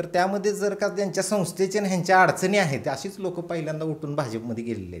तर त्यामध्ये जर का त्यांच्या संस्थेचे आणि ह्यांच्या अडचणी आहेत अशीच लोक पहिल्यांदा उठून भाजपमध्ये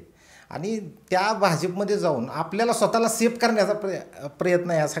गेलेले आहेत. आणि त्या भाजपमध्ये जाऊन आपल्याला स्वतःला सेफ करण्याचा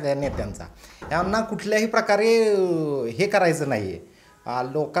प्रयत्न या सगळ्या नेत्यांचा. यांना कुठल्याही प्रकारे हे करायचं नाही आहे,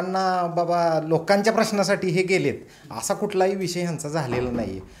 लोकांच्या प्रश्नासाठी हे गेलेत असा कुठलाही विषय ह्यांचा झालेला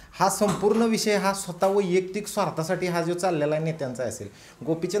नाही आहे. हा संपूर्ण विषय हा स्वतः वैयक्तिक स्वार्थासाठी हा जो चाललेला आहे नेत्यांचा असेल.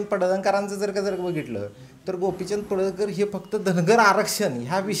 गोपीचंद पडळकरांचं जर का बघितलं तर गोपीचंद पडळकर हे फक्त धनगर आरक्षण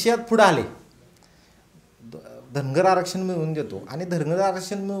ह्या विषयात पुढे आले. धनगर आरक्षण मिळवून देतो आणि धनगर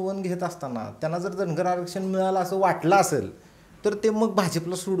आरक्षण मिळवून घेत असताना त्यांना जर धनगर आरक्षण मिळालं असं वाटलं असेल तर ते मग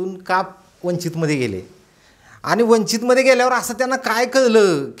भाजपला सोडून का वंचितमध्ये गेले. आणि वंचितमध्ये गेल्यावर असं त्यांना काय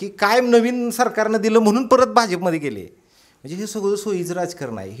कळलं की काय नवीन सरकारनं दिलं म्हणून परत भाजपमध्ये गेले. म्हणजे हे सगळं सोयीचं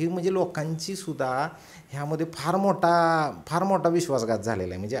राजकारण आहे. हे म्हणजे लोकांची सुद्धा ह्यामध्ये फार मोठा विश्वासघात झालेला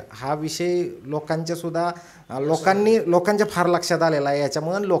आहे. म्हणजे हा विषय लोकांच्या फार लक्षात आलेला आहे.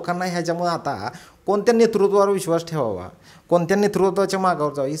 याच्यामुळं लोकांना ह्याच्यामुळं आता कोणत्या नेतृत्वावर विश्वास ठेवावा, कोणत्या नेतृत्वाच्या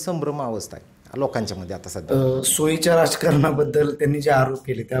मागावर जावं, ही संभ्रम अवस्था आहे लोकांच्या मध्ये आता सध्या. सोयीच्या राजकारणाबद्दल त्यांनी जे आरोप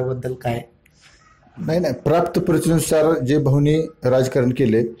केले त्याबद्दल काय? नाही, प्राप्त परिस्थितीनुसार जे भाऊनी राजकारण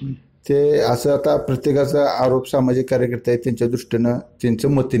केले ते असं आता प्रत्येकाचा आरोप सामाजिक कार्यकर्ते आहेत त्यांच्या दृष्टीनं त्यांचं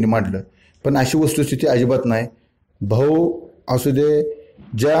मत त्यांनी मांडलं, पण अशी वस्तुस्थिती अजिबात नाही. भाऊ असू दे,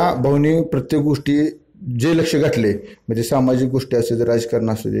 ज्या भाऊनी प्रत्येक गोष्टी जे लक्ष घातले म्हणजे सामाजिक गोष्टी असेल, राजकारण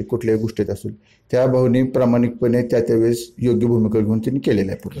असू दे, कुठल्याही गोष्टीत असेल, त्या भाऊनी प्रामाणिकपणे त्यावेळेस योग्य भूमिका घेऊन त्यांनी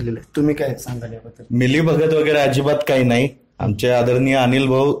केलेलं आहे. तुम्ही काय सांगाल याबद्दल? मिलीभगत वगैरे अजिबात काही नाही. आमचे आदरणीय अनिल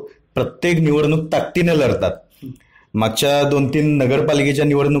भाऊ प्रत्येक निवडणूक ताकदीने लढतात. मागच्या 2-3 नगरपालिकेच्या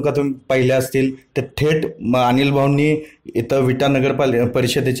निवडणुका तुम्ही पाहिल्या असतील तर थेट अनिल भाऊंनी इथं विटा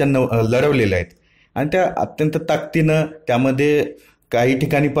परिषदेच्या लढवलेल्या आहेत आणि त्या अत्यंत ताकदीनं, त्यामध्ये काही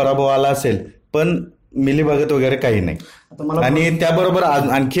ठिकाणी पराभव आला असेल पण मिलीभगत वगैरे काही नाही. आणि त्याबरोबर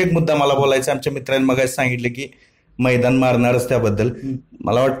आणखी एक मुद्दा मला बोलायचा. आमच्या मित्रांनी मगाशी सांगितले की मैदान मारणारच, त्याबद्दल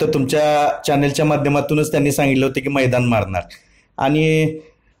मला वाटतं तुमच्या चॅनलच्या माध्यमातूनच त्यांनी सांगितलं होतं की मैदान मारणार. आणि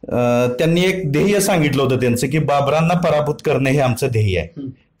त्यांनी एक ध्येय सांगितलं होतं त्यांचं की बाबरांना पराभूत करणं हे आमचं ध्येय आहे.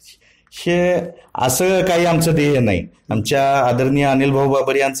 हे असं काही आमचं ध्येय नाही. आमच्या आदरणीय अनिल भाऊ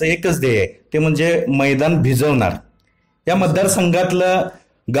बाबर यांचं एकच ध्येय आहे, ते म्हणजे मैदान भिजवणार. या मतदारसंघातलं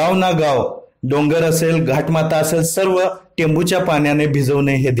गाव ना गाव, डोंगर असेल, घाटमाता असेल, सर्व टेंबूच्या पाण्याने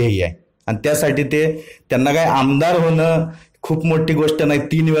भिजवणे हे ध्येय आहे. आणि त्यासाठी त्यांना काय आमदार होणं खूप मोठी गोष्ट नाही.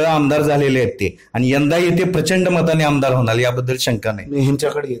 3 वेळा आमदार झालेले आहेत ते, आणि यंदाही ते प्रचंड मताने आमदार होणार, याबद्दल शंका नाही. मी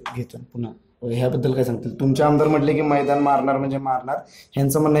ह्यांच्याकडे घेतो पुन्हा, ह्याबद्दल काय सांगतील? तुमचे आमदार म्हटले की मैदान मारणार म्हणजे मारणार,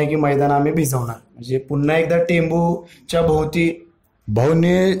 ह्यांचं म्हणणं आहे की मैदान आम्ही भिजवणार, म्हणजे पुन्हा एकदा टेंबूच्या भोवती.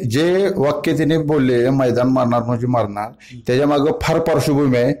 भाऊने जे वाक्य त्याने बोलले मैदान मारणार म्हणजे मारणार, त्याच्या मागं फार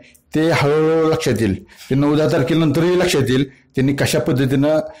पार्श्वभूमी आहे. ते हळूहळू लक्षात येईल, ते 9-10 तारखेनंतरही लक्षात येईल त्यांनी कशा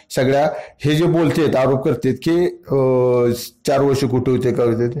पद्धतीनं सगळ्या हे जे बोलतेत, आरोप करतात की 4 वर्ष कुठे होते, काय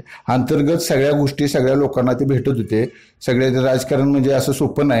होते, अंतर्गत सगळ्या गोष्टी सगळ्या लोकांना ते भेटत होते. सगळे राजकारण म्हणजे असं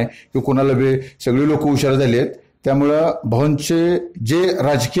सोपं नाही की कोणाला सगळे लोक हुशार झाले आहेत. त्यामुळं भाऊंचे जे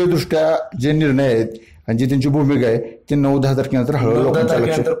राजकीय दृष्ट्या जे निर्णय आहेत आणि जी त्यांची भूमिका आहे ते 9-10 तारखेनंतर हळूहळू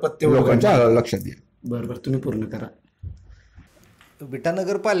लोकांच्या लक्षात येईल. बरोबर, तुम्ही पूर्ण करा. विटा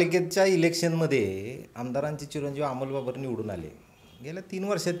नगरपालिकेच्या इलेक्शनमध्ये आमदारांचे चिरंजीव अमोल बाबर निवडून आले. गेल्या 3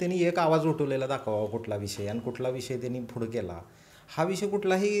 वर्षात त्यांनी एक आवाज उठवलेला दाखवावा कुठला विषय, आणि कुठला विषय त्यांनी पुढे केला. हा विषय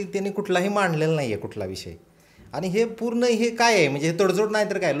त्यांनी कुठलाही मांडलेला नाही आहे, कुठला विषय. आणि हे पूर्ण हे काय आहे म्हणजे हे तडजोड नाही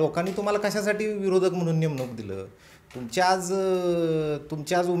तर काय. लोकांनी तुम्हाला कशासाठी विरोधक म्हणून नेमणूक दिलं?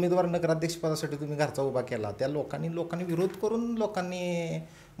 तुमच्या आज उमेदवार नगराध्यक्षपदासाठी तुम्ही घरचा उभा केला, त्या लोकांनी विरोध करून लोकांनी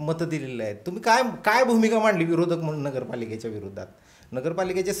मतं दिलेली आहेत. तुम्ही काय भूमिका मांडली विरोधक म्हणून नगरपालिकेच्या विरोधात?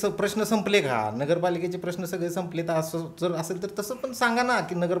 नगरपालिकेचे प्रश्न संपले का? नगरपालिकेचे प्रश्न सगळे संपले तर असं जर असेल तर तसं पण सांगा ना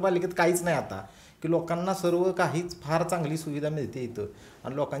की नगरपालिकेत काहीच नाही आता, की लोकांना सर्व काहीच फार चांगली सुविधा मिळते इथं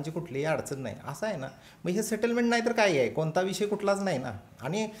आणि लोकांची कुठलीही अडचण नाही, असं आहे ना. मग हे सेटलमेंट नाही तर काय आहे? कोणता विषय कुठलाच नाही ना.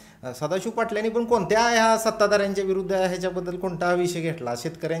 आणि सदाशिव पाटलांनी पण कोणत्या ह्या सत्ताधाऱ्यांच्या विरुद्ध ह्याच्याबद्दल कोणता विषय घेतला?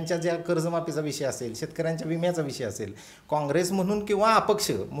 शेतकऱ्यांच्या ज्या कर्जमाफीचा विषय असेल, शेतकऱ्यांच्या विम्याचा विषय असेल, काँग्रेस म्हणून किंवा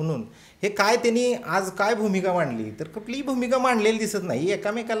अपक्ष म्हणून हे काय त्यांनी आज काय भूमिका मांडली? तर कुठलीही भूमिका मांडलेली दिसत नाही.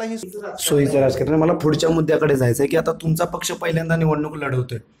 एकामेकाला ही सोयीचं राजकारण. मला पुढच्या मुद्द्याकडे जायचं आहे की आता तुमचा पक्ष पहिल्यांदा निवडणूक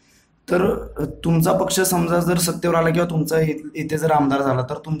लढवतोय, तर तुमचा पक्ष समजा जर सत्तेवर आला किंवा तुमचा इथे जर आमदार झाला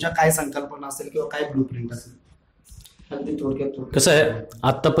तर तुमच्या काय संकल्पना असेल किंवा काय ब्लूप्रिंट असेल? अगदी थोडक्यात. कसं आहे,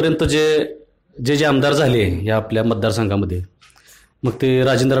 आत्तापर्यंत जे आमदार झाले या आपल्या मतदारसंघामध्ये, मग ते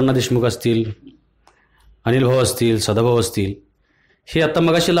राजेंद्रअण्णा देशमुख असतील, अनिल भाऊ असतील, सदाभाऊ असतील, हे आता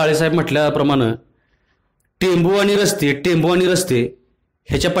मगाशी लाळेसाहेब म्हटल्याप्रमाणे टेंबू आणि रस्ते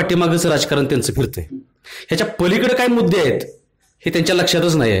ह्याच्या पाठीमागच राजकारण त्यांचं फिरतंय. ह्याच्या पलीकडे काय मुद्दे आहेत हे त्यांच्या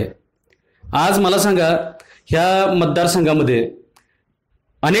लक्षातच नाही आहे. आज मला सांगा, ह्या मतदारसंघामध्ये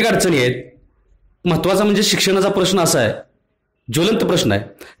अनेक अडचणी आहेत. महत्त्वाचा म्हणजे शिक्षणाचा प्रश्न असा आहे, ज्वलंत प्रश्न आहे.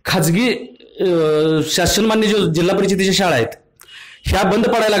 खाजगी शासनमान्य जिल्हा परिषदेच्या शाळा आहेत ह्या बंद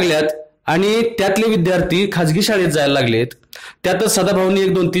पडायला लागल्यात आणि त्यातले विद्यार्थी खाजगी शाळेत जायला लागलेत. त्यातच सदाभाऊंनी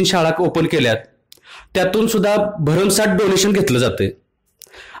 1-2-3 शाळा ओपन केल्यात, त्यातून सुद्धा भरमसाठ डोनेशन घेतलं जातं.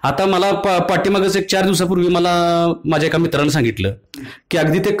 आता मला पाठीमागच 4 दिवसापूर्वी मला माझ्या एका मित्रानं सांगितलं की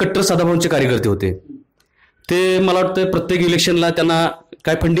अगदी ते कट्टर सदाभाऊंचे कार्यकर्ते होते. ते मला वाटतं प्रत्येक इलेक्शनला त्यांना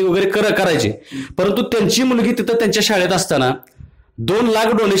काय फंडिंग वगैरे करायचे, परंतु त्यांची मुलगी तिथं त्यांच्या शाळेत असताना 2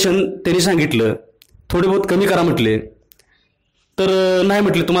 लाख डोनेशन त्यांनी सांगितलं. थोडे बहुत कमी करा म्हटले, तर नाही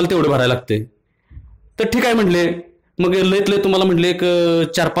म्हटले तुम्हाला तेवढे भरायला लागते. तर ठीक आहे म्हटले, मग लयत तुम्हाला म्हटले एक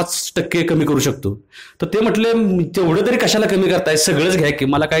 4-5% कमी करू शकतो. तर ते म्हटले तेवढं तरी कशाला कमी करताय, सगळंच घ्या की,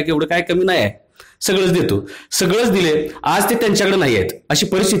 मला काय एवढं काय कमी नाही आहे, सगळंच देतो, सगळंच दिले, आज ते त्यांच्याकडे नाही आहेत अशी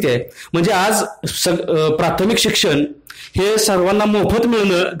परिस्थिती आहे. म्हणजे आज प्राथमिक शिक्षण हे सर्वांना मोफत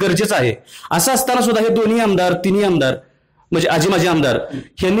मिळणं गरजेचं आहे. असं असताना सुद्धा हे दोन्ही आमदार, तिन्ही आमदार म्हणजे आजी माजी आमदार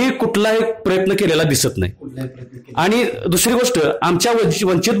यांनी कुठलाही प्रयत्न केलेला दिसत नाही. आणि दुसरी गोष्ट, आमच्या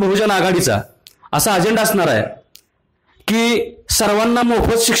वंचित बहुजन आघाडीचा असा अजेंडा असणार आहे की सर्वांना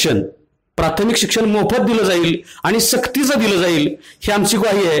मोफत शिक्षण, प्राथमिक शिक्षण मोफत दिलं जाईल आणि सक्तीचं दिलं जाईल, ही आमची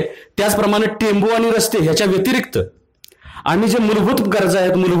ग्वाही आहे. त्याचप्रमाणे टेंबू आणि रस्ते ह्याच्या व्यतिरिक्त आम्ही जे मूलभूत गरजा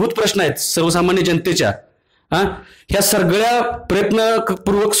आहेत, मूलभूत प्रश्न आहेत सर्वसामान्य जनतेच्या, ह्या सगळ्या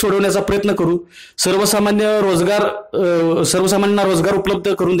प्रयत्नपूर्वक सोडवण्याचा प्रयत्न करू. सर्वसामान्यांना रोजगार उपलब्ध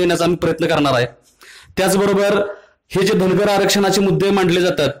करून देण्याचा आम्ही प्रयत्न करणार आहे. त्याचबरोबर हे जे धनगर आरक्षणाचे मुद्दे मांडले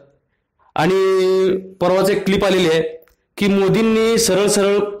जातात, आणि परवाच एक क्लिप आलेली आहे की मोदींनी सरळ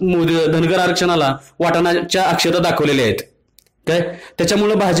धनगर आरक्षणाला वाटाण्याच्या अक्षता दाखवलेल्या आहेत काय.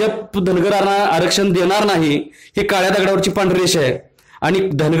 त्याच्यामुळे भाजप धनगरांना आरक्षण देणार नाही, ही काळ्या दगडावरची पांढरी रेषा आहे. आणि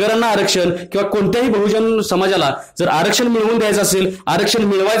धनगरांना आरक्षण किंवा कोणत्याही बहुजन समाजाला जर आरक्षण मिळवून द्यायचं असेल, आरक्षण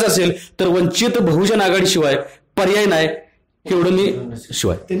मिळवायचं असेल तर वंचित बहुजन आघाडीशिवाय पर्याय नाही, एवढं मी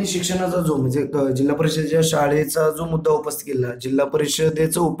शिवाय. त्यांनी शिक्षणाचा जो म्हणजे जिल्हा परिषदेच्या शाळेचा जो मुद्दा उपस्थित केला, जिल्हा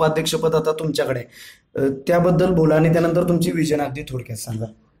परिषदेचं उपाध्यक्षपद आता तुमच्याकडे, त्याबद्दल बोला आणि त्यानंतर तुमची विजन अगदी थोडक्यात सांगा.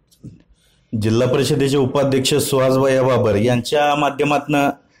 जिल्हा परिषदेचे उपाध्यक्ष सुहासभाई बाबर यांच्या माध्यमातून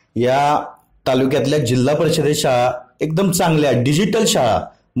या तालुक्यातल्या जिल्हा परिषदे शाळा एकदम चांगल्या डिजिटल शाळा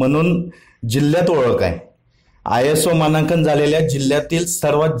म्हणून जिल्ह्यात ओळख आहे. ISO मानांकन झालेल्या जिल्ह्यातील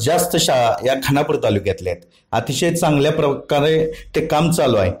सर्वात जास्त शाळा या खानापूर तालुक्यातल्या आहेत. अतिशय चांगल्या प्रकारे ते काम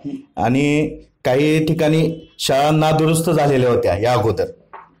चालू आहे. आणि काही ठिकाणी शाळा नादुरुस्त झालेल्या होत्या या अगोदर,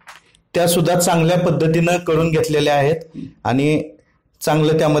 त्या सुद्धा चांगल्या पद्धतीनं करून घेतलेल्या आहेत आणि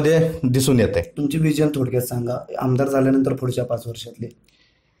चांगलं त्यामध्ये दिसून येत आहे. तुमची विजन थोडक्यात सांगा, आमदार झाल्यानंतर पुढच्या 5 वर्षातले.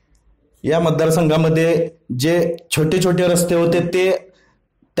 या मतदारसंघामध्ये जे छोटे छोटे रस्ते होते ते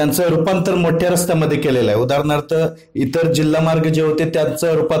त्यांचं रूपांतर मोठ्या रस्त्यामध्ये केलेलं आहे. उदाहरणार्थ इतर जिल्हा मार्ग जे होते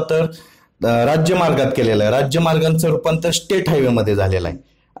त्यांचं रूपांतर राज्यमार्गात केलेलं आहे. राज्यमार्गांचं रूपांतर स्टेट हायवेमध्ये झालेलं आहे.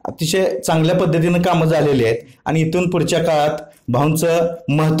 अतिशय चांगल्या पद्धतीनं कामं झालेली आहेत. आणि इथून पुढच्या काळात भाऊंचं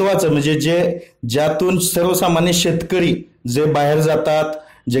महत्वाचं म्हणजे ज्यातून सर्वसामान्य शेतकरी जे बाहेर जातात,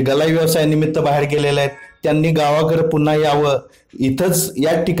 जे गलाई व्यवसायानिमित्त बाहेर गेलेले आहेत, त्यांनी गावाकडे पुन्हा यावं, इथंच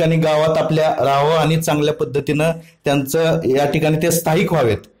या ठिकाणी गावात आपल्या राहावं आणि चांगल्या पद्धतीनं त्यांचं या ठिकाणी ते स्थायिक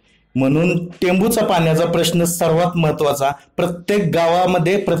व्हावेत. म्हणून टेंबूचा पाण्याचा प्रश्न सर्वात महत्वाचा, प्रत्येक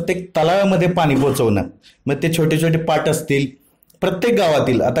गावामध्ये प्रत्येक तलावामध्ये पाणी पोहोचवणं. मग ते छोटे छोटे पाट असतील प्रत्येक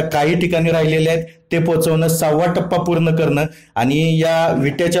गावातील, आता काही ठिकाणी राहिलेले आहेत ते पोहोचवणं, 6वा टप्पा पूर्ण करणं. आणि या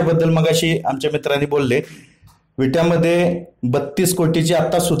विट्याच्या बद्दल मगाशी आमच्या मित्रांनी बोलले, विट्यामध्ये 32 कोटीची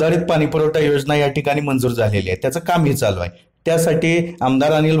आता सुधारित पाणी पुरवठा योजना या ठिकाणी मंजूर झालेली आहे. त्याचं कामही चालू आहे. त्यासाठी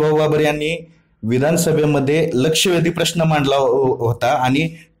आमदार अनिल भाऊ बाबर यांनी विधानसभेमध्ये लक्षवेधी प्रश्न मांडला होता आणि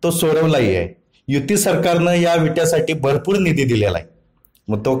तो सोडवलाही आहे. युती सरकारनं या विट्यासाठी भरपूर निधी दिलेला आहे.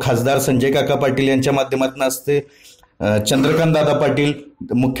 मग तो खासदार संजय काका पाटील यांच्या माध्यमातून असते, चंद्रकांत दादा पाटील,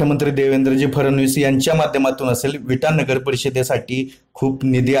 मुख्यमंत्री देवेंद्रजी फडणवीस यांच्या माध्यमातून असेल, विटा नगर परिषदेसाठी खूप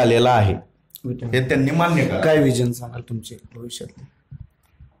निधी आलेला आहे. हे त्यांनी मान्य करा. काय विजन सांगाल तुमचे भविष्यातले?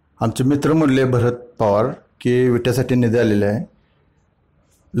 आमचे मित्र म्हणले भरत पवार की विट्यासाठी निधी आलेला आहे.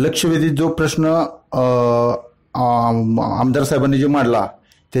 लक्षवेधी जो प्रश्न आमदार साहेबांनी जो मांडला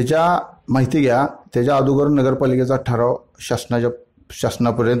त्याच्या माहिती घ्या. त्याच्या अगोदर नगरपालिकेचा ठराव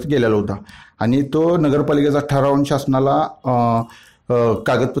शासनापर्यंत गेलेला होता आणि तो नगरपालिकेचा ठराव आणि शासनाला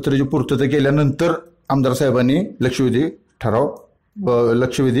कागदपत्राची पूर्तता केल्यानंतर आमदार साहेबांनी लक्षवेधी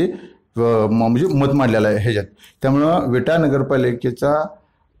म्हणजे मत मांडलेलं आहे ह्याच्यात. त्यामुळं विटा नगरपालिकेचा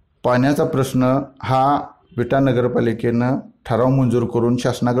पाण्याचा प्रश्न हा विटा नगरपालिकेनं ठराव मंजूर करून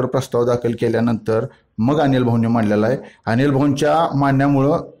शासनाकडे प्रस्ताव दाखल केल्यानंतर मग अनिल भाऊंनी मांडलेला आहे. अनिल भाऊंच्या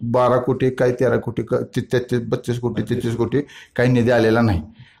मांडण्यामुळं 12 कोटी काही 13 कोटी 32 कोटी 33 कोटी काही निधी आलेला नाही.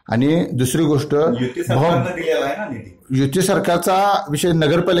 आणि दुसरी गोष्ट, युती सरकारचा विषय,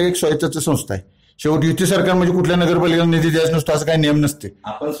 नगरपालिका एक स्वायत्त संस्था आहे. शेवटी युती सरकार म्हणजे कुठल्या नगरपालिकेला निधी द्यायचा नसतो असं काही नियम नसते.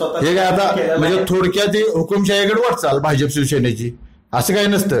 हे काय आता म्हणजे थोडक्यात हुकुमशाहीकडे वाटचाल भाजप शिवसेनेची, असं काही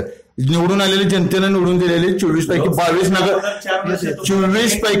नसतं. निवडून आलेले जनतेनं निवडून दिलेले 24 पैकी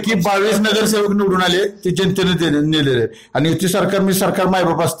 22 नगरसेवक निवडून आले, ते जनतेने नेलेले. आणि युती सरकार म्हणजे सरकार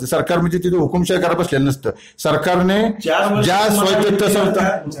मायबाप असते. सरकार म्हणजे तिथे हुकुमशाही करा बसलेलं नसतं. सरकारने ज्या स्वायत्त संस्था,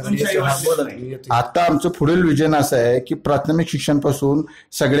 आता आमचं पुढील विजन असं आहे की प्राथमिक शिक्षणापासून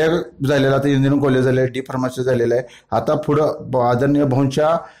सगळ्या झालेलं, आता इंजिनिअरिंग कॉलेज झाले, डी फार्मसी झालेलं आहे. आता पुढं आदरणीय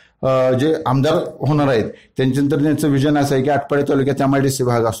भाऊंच्या जे आमदार होणार आहेत त्यांच्यानंतर त्यांचं विजन असं आहे की आटपाडी तालुक्यात MIDC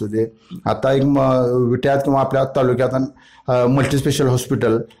भाग असू दे, आता एक विट्यात किंवा आपल्या तालुक्यात मल्टीस्पेशल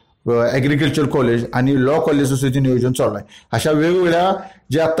हॉस्पिटल, ॲग्रिकल्चर कॉलेज आणि लॉ कॉलेजचं सुद्धा नियोजन चालू आहे. अशा वेगवेगळ्या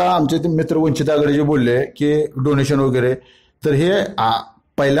जे आता आमचे ते मित्र वंचित आघाडी जे बोलले की डोनेशन वगैरे, तर हे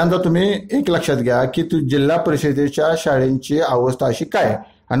पहिल्यांदा तुम्ही एक लक्षात घ्या की जिल्हा परिषदेच्या शाळेंची अवस्था अशी काय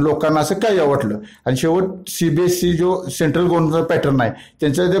आणि लोकांना असं काय वाटलं. आणि शेवट CBSE जो सेंट्रल गव्हर्नमेंटचा पॅटर्न आहे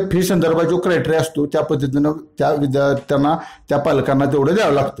त्यांच्या त्या फी संदर्भात जो क्रायटेरिया असतो त्या पद्धतीनं त्या विद्यार्थ्यांना त्या पालकांना तेवढं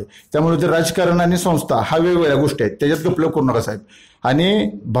द्यावं लागतं. त्यामुळे ते राजकारण आणि संस्था हा वेगवेगळ्या गोष्टी आहेत, त्याच्यात गपलं करू नका साहेब. आणि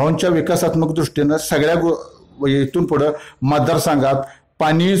भाऊंच्या विकासात्मक दृष्टीनं सगळ्या इथून पुढं मतदारसंघात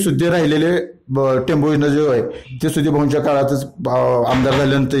पाणी शुद्ध राहिलेले टेंबू योजना जो आहे ते सुद्धा भाऊंच्या काळातच आमदार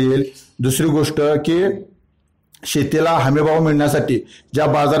झाल्यानंतर येईल. दुसरी गोष्ट की शेतीला हमीभाव मिळण्यासाठी ज्या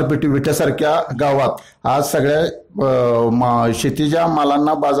बाजारपेठी विट्यासारख्या गावात आज सगळ्या शेतीच्या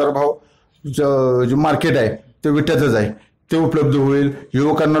मालांना बाजारभाव जे मार्केट आहे ते विट्यातच आहे, ते उपलब्ध होईल.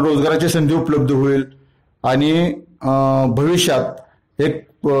 युवकांना रोजगाराची संधी उपलब्ध होईल आणि भविष्यात एक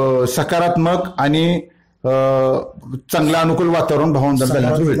सकारात्मक आणि चांगलं अनुकूल वातावरण भावंदांना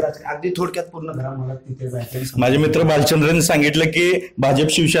होईल. अगदी थोडक्यात पूर्ण करा मला तिथे जायचं. माझे मित्र बालचंद्रने सांगितलं की भाजप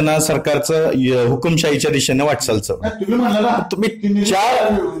शिवसेना सरकारचं हुकुमशाहीच्या दिशेने वाटचालचं. तुम्ही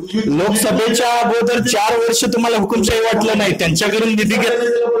लोकसभेच्या अगोदर 4 वर्ष तुम्हाला हुकुमशाही वाटलं नाही, त्यांच्याकडून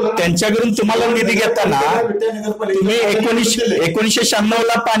तुम्हाला निधी घेताना तुम्ही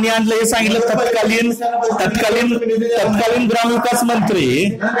 1996 पाणी आणलं हे सांगितलं. तत्कालीन ग्रामविकास मंत्री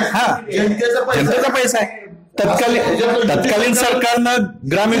जनतेचा पैसा आहे. तत्कालीन सरकारनं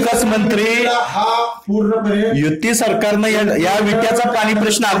ग्रामविकास मंत्री युती सरकारनं या विट्याचा पाणी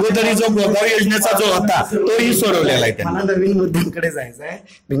प्रश्न अगोदरी जो गोगाव योजनेचा जो होता तोही सोडवलेला आहे. मला नवीन मुद्द्यांकडे जायचं आहे.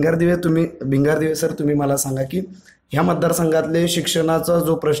 भिंगारदिवे सर, तुम्ही मला सांगा की ह्या मतदारसंघातले शिक्षणाचा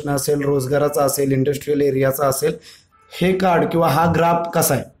जो प्रश्न असेल, रोजगाराचा असेल, इंडस्ट्रियल एरियाचा असेल, हे कार्ड किंवा हा ग्राफ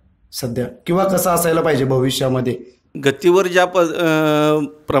कसा आहे सध्या किंवा कसा असायला पाहिजे भविष्यामध्ये? गतीवर ज्या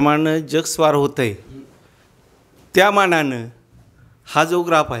प्रमाणे जग स्वार होत आहे त्या मानानं हा जो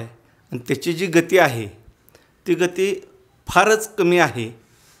ग्राफ आहे आणि त्याची जी गती आहे ती गती फारच कमी आहे.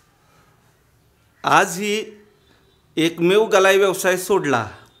 आज ही एकमेव गलाई व्यवसाय सोडला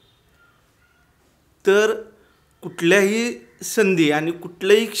तर कुठल्याही संधी आणि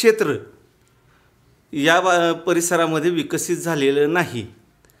कुठलंही क्षेत्र या परिसरामध्ये विकसित झालेलं नाही.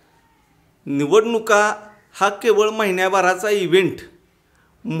 निवडणुका हा केवळ महिन्याभराचा इव्हेंट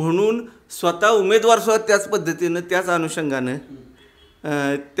म्हणून स्वतः उमेदवारसुद्धा त्याच पद्धतीनं त्याच अनुषंगानं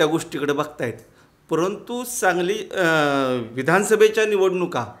त्या गोष्टीकडे बघतायत. परंतु सांगली विधानसभेच्या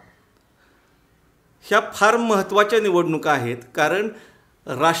निवडणुका ह्या फार महत्त्वाच्या निवडणुका आहेत, कारण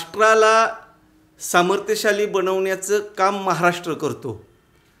राष्ट्राला सामर्थ्यशाली बनवण्याचं काम महाराष्ट्र करतो.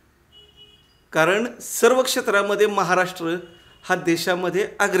 कारण सर्व क्षेत्रामध्ये महाराष्ट्र हा देशामध्ये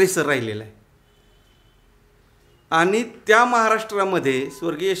अग्रेसर राहिलेला आहे आणि त्या महाराष्ट्रामध्ये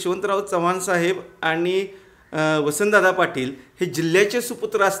स्वर्गीय यशवंतराव चव्हाण साहेब आणि वसंतदादा पाटील हे जिल्ह्याचे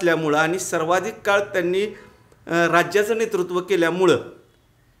सुपुत्र असल्यामुळं आणि सर्वाधिक काळ त्यांनी राज्याचं नेतृत्व केल्यामुळं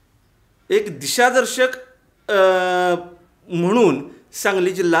एक दिशादर्शक म्हणून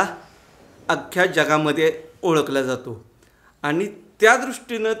सांगली जिल्हा अख्ख्या जगामध्ये ओळखला जातो. आणि त्या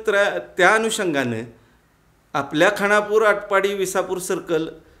दृष्टीनं त्या अनुषंगानं आपल्या खानापूर, आटपाडी, विसापूर सर्कल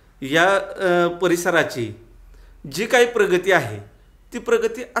या परिसराची जी काही प्रगती आहे ती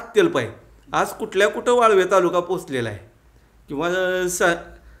प्रगती अत्यल्प आहे. आज कुठं वाळवे तालुका पोचलेला आहे किंवा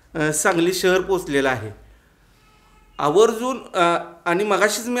सांगली शहर पोचलेलं आहे आवर्जून. आणि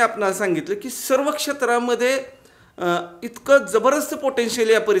मगाशीच मी आपणाला सांगितलं की सर्व क्षेत्रामध्ये इतकं जबरदस्त पोटेन्शियल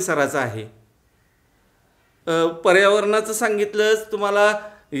या परिसराचं आहे. पर्यावरणाचं सांगितलंच तुम्हाला,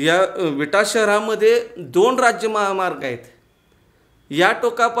 या विटा शहरामध्ये 2 राज्य महामार्ग आहेत. या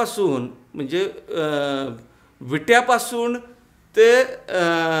टोकापासून म्हणजे विट्यापासून ते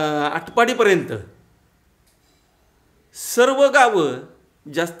आटपाडीपर्यंत सर्व गावं,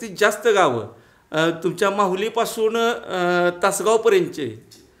 जास्तीत जास्त गावं, तुमच्या माहुलीपासून तासगावपर्यंतचे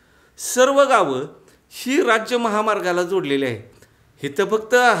सर्व गावं ही राज्य महामार्गाला जोडलेली आहेत. इथं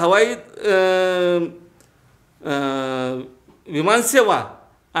फक्त हवाई विमानसेवा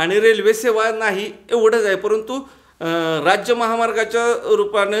आणि रेल्वे सेवा नाही एवढंच आहे, परंतु राज्य महामार्गाच्या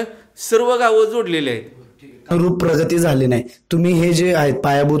रूपानं सर्व गावं जोडलेली आहेत. रूप प्रगती झाली नाही. तुम्ही हे जे आहेत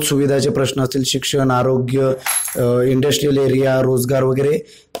पायाभूत सुविधाचे प्रश्न असतील, शिक्षण, आरोग्य, इंडस्ट्रियल एरिया, रोजगार वगैरे,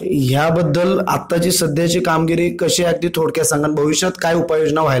 ह्याबद्दल आत्ताची सध्याची कामगिरी कशी अगदी थोडक्यात सांगा, भविष्यात काय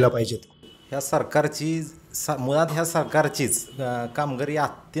उपाययोजना व्हायला पाहिजेत? ह्या सरकारची मुळात ह्या सरकारचीच कामगिरी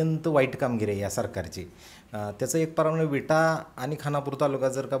अत्यंत वाईट कामगिरी आहे या सरकारची. त्याचं एक प्रमाणे विटा आणि खानापूर तालुका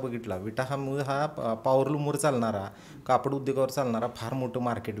जर का बघितला, विटा हा मूळ हा पॉवरलूमवर चालणारा, कापड उद्योगावर चालणारा फार मोठं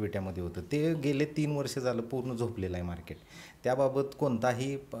मार्केट विट्यामध्ये होतं. ते गेले 3 वर्ष झालं पूर्ण झोपलेलं आहे मार्केट. त्याबाबत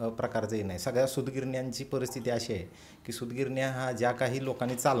कोणताही प्रकारचंही नाही. सगळ्या सूतगिरण्यांची परिस्थिती अशी आहे की सूतगिरण्या हा ज्या काही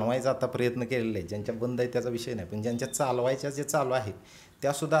लोकांनी चालवायचा आता प्रयत्न केलेले आहेत, ज्यांच्या बंद आहे त्याचा विषय नाही, पण ज्यांच्या चालवायच्या जे चालू आहेत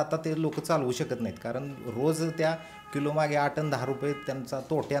त्यासुद्धा आता ते लोक चालवू शकत नाहीत. कारण रोज त्या किलोमागे 8 आणि 10 रुपये त्यांचा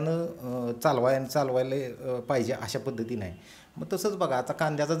तोट्यानं चालवायला पाहिजे अशा पद्धतीने आहे. मग तसंच बघा, आता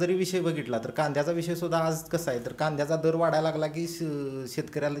कांद्याचा जरी विषय बघितला तर कांद्याचा विषयसुद्धा आज कसा आहे, तर कांद्याचा दर वाढायला लागला की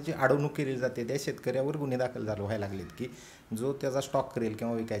शेतकऱ्याला जी अडवणूक केली जाते त्या शेतकऱ्यावर गुन्हे दाखल व्हायला लागलेत की जो त्याचा स्टॉक करेल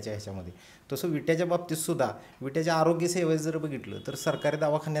किंवा विकायच्या ह्याच्यामध्ये. तसं विट्याच्या बाबतीतसुद्धा विट्याच्या आरोग्यसेवा जर बघितलं तर सरकारी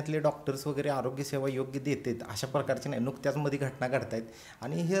दवाखान्यातले डॉक्टर्स वगैरे आरोग्यसेवा योग्य देतात अशा प्रकारचे नाही. नुकत्याचमध्ये घटना घडत आहेत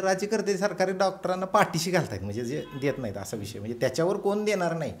आणि हे राज्यकर्ते सरकारी डॉक्टरांना पाठीशी घालत आहेत, म्हणजे जे देत नाहीत असा विषय, म्हणजे त्याच्यावर कोण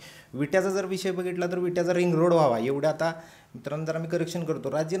देणार नाही. विट्याचा जर विषय बघितला तर विट्याचा रिंग रोड व्हावा एवढ्या, आता मित्रांनो जरा मी करेक्शन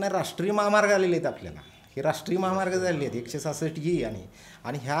करतो, राज्य नाही राष्ट्रीय महामार्ग आलेले आहेत आपल्याला. हे राष्ट्रीय महामार्ग झालेले आहेत 166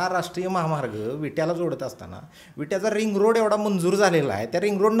 आणि ह्या राष्ट्रीय महामार्ग विट्याला जोडत असताना विट्याचा रिंग रोड एवढा मंजूर झालेला आहे. त्या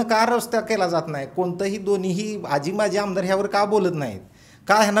रिंग रोडनं का रस्ता केला जात नाही? कोणतंही दोन्हीही आजी माझे आमदार ह्यावर का बोलत नाहीत?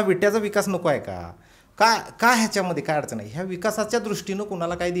 का ह्यांना विट्याचा विकास नको आहे का ह्याच्यामध्ये काय अडचण आहे? ह्या विकासाच्या दृष्टीनं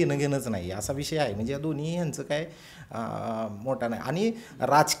कुणाला काही देणं घेणंच नाही असा विषय आहे. म्हणजे या दोन्ही ह्यांचं काय मोठा नाही. आणि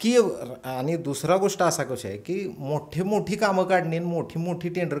राजकीय आणि दुसरा गोष्ट असा कशा आहे की मोठी कामं काढणे, मोठी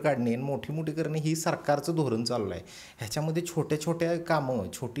टेंडर काढणे, मोठी करणे ही सरकारचं धोरण चाललं आहे. ह्याच्यामध्ये छोट्या कामं,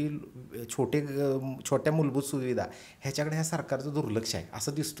 छोट्या मूलभूत सुविधा ह्याच्याकडे ह्या सरकारचं दुर्लक्ष आहे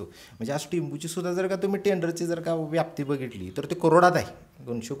असं दिसतं. म्हणजे आज टिंबूची सुद्धा जर का तुम्ही टेंडरची जर का व्याप्ती बघितली तर ते करोडात आहे.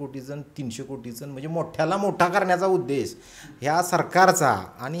 200 कोटीचं 300 कोटीचं, म्हणजे मोठ्याला मोठा करण्याचा उद्देश ह्या सरकारचा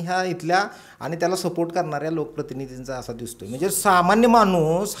आणि ह्या इथल्या आणि त्याला सपोर्ट करणाऱ्या लोकप्रतिनिधींचा असा दिसतोय. म्हणजे सामान्य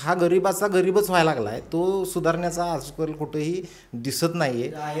माणूस हा गरीबच व्हायला लागला आहे, तो सुधारण्याचा आजकाल कुठेही दिसत नाही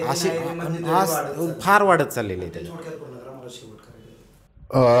आहे. असे फार वाढत चाललेले आहे.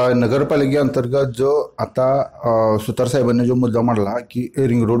 नगरपालिकेअंतर्गत जो आता सुतार साहेबांनी जो मुद्दा मांडला की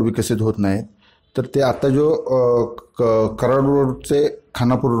रिंग रोड विकसित होत नाहीत, तर ते आता जो कराड रोडचे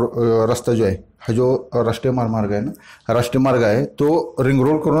खानापूर रस्ता जो आहे, हा जो राष्ट्रीय महामार्ग आहे ना, राष्ट्रीय मार्ग आहे, तो रिंग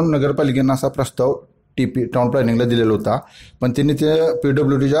रोड करून नगरपालिकेनं असा प्रस्ताव टाउन प्लॅनिंगला दिलेला होता. पण त्यांनी ते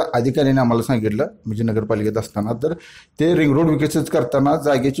PWDच्या अधिकाऱ्यांनी आम्हाला सांगितलं, म्हणजे नगरपालिकेत असताना, तर ते रिंग रोड विकसित करताना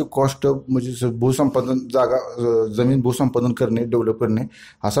जागेची कॉस्ट, म्हणजे जमीन भूसंपादन करणे, डेव्हलप करणे,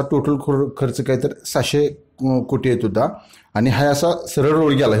 असा टोटल खर्च काय तर 700 कोटी येत होता. आणि हा असा सरळ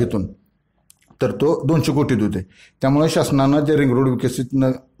रोड गेला इथून तर तो 200 कोटीत होते. त्यामुळे शासनानं ते रिंग रोड विकसित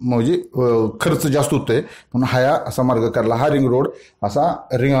म्हणजे खर्च जास्त होतोय म्हणून हा असा मार्ग काढला. हा रिंग रोड असा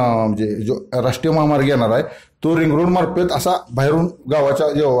म्हणजे जो राष्ट्रीय महामार्ग येणार आहे तो रिंग रोड मार्फत असा बाहेरून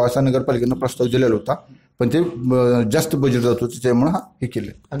गावाच्या जेव्हा असा नगरपालिकेनं प्रस्ताव दिलेला होता, पण ते जास्त बजेट जात होतं, त्यामुळे हे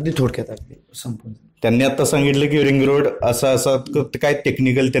केलं. अगदी थोडक्यात संपूर्ण त्यांनी आता सांगितलं की रिंग रोड असा काय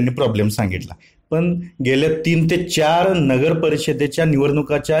टेक्निकल त्यांनी प्रॉब्लेम सांगितला. पण गेल्या 3 ते 4 नगर परिषदेच्या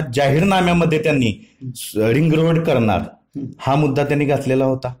निवडणुकाच्या जाहीरनाम्यामध्ये त्यांनी रिंग रोड करणार हा मुद्दा त्यांनी घातलेला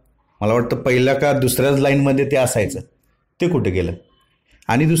होता. मला वाटतं पहिल्या का दुसऱ्याच लाईनमध्ये ते असायचं, ते कुठे गेलं?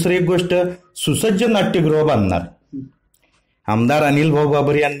 आणि दुसरी एक गोष्ट, सुसज्ज नाट्यगृह बांधणार. आमदार अनिल भाऊ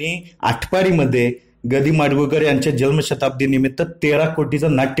बाबर यांनी आटपाडीमध्ये गदी माडगुळकर यांच्या जन्मशताब्दी निमित्त 13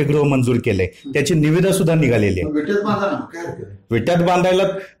 कोटीचं नाट्यगृह मंजूर केलंय. त्याची निविदा सुद्धा निघालेली आहे. विट्यात बांधायला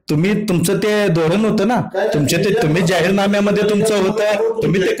तुमचं ते धोरण होतं ना, तुम्ही जाहीरनाम्यामध्ये तुमचं होतं,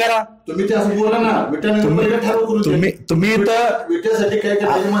 तुम्ही ते करा. तुम्ही इथं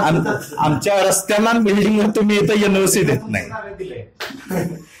आमच्या रस्त्यांना बिल्डिंगवर तुम्ही इथं NOC देत नाही.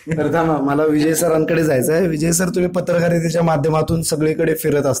 तर मला विजय सरांकडे जायचं आहे. विजय सर, तुम्ही पत्रकारितेच्या माध्यमातून सगळीकडे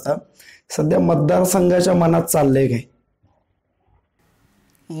फिरत असता. सध्या मतदारसंघाच्या मनात चाललंय काय?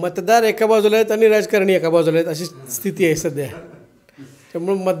 मतदार एका बाजूला आहेत आणि राजकारणी एका बाजूला आहेत अशी स्थिती आहे सध्या.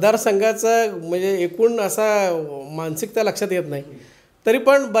 त्यामुळे मतदारसंघाचा म्हणजे एकूण असा मानसिकता लक्षात येत नाही. तरी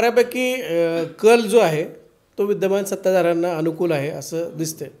पण बऱ्यापैकी कल जो आहे तो विद्यमान सत्ताधाऱ्यांना अनुकूल आहे असं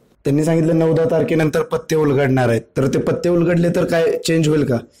दिसतंय. त्यांनी सांगितलं 9-10 तारखेनंतर पत्ते उलगडणार आहेत, तर ते पत्ते उलगडले तर काय चेंज होईल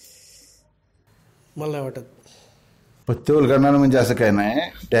का? मला नाही वाटत. पत्ते उलगडणार म्हणजे असं काय नाही,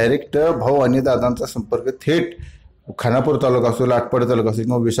 डायरेक्ट भाऊ आणि दादांचा संपर्क थेट खानापूर तालुका असेल, आटपाडी तालुका असेल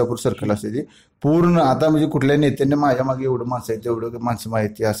किंवा विसापूर सर्कल असेल, पूर्ण आता म्हणजे कुठल्या नेत्यांनी माझ्या मागे एवढं माणसं आहेत तेवढं माणसं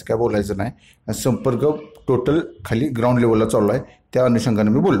माहिती असं काय बोलायचं नाही. संपर्क टोटल खाली ग्राउंड लेवलला चालू आहे, त्या अनुषंगाने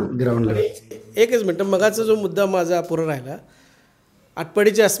मी बोललो. Ground level. एकच मिनटं, मगाचा जो मुद्दा माझा अपुरा राहिला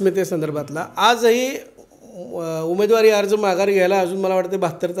आटपाडीच्या अस्मितेसंदर्भातला, आजही उमेदवारी अर्ज माघारी घ्यायला अजून मला वाटते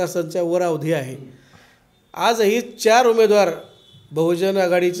 72 तासांच्या वर अवधी आहे. आजही 4 उमेदवार बहुजन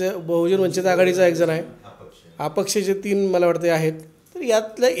वंचित आघाडीचा एक जण आहे, अपक्षाचे 3 मला वाटते आहेत. तर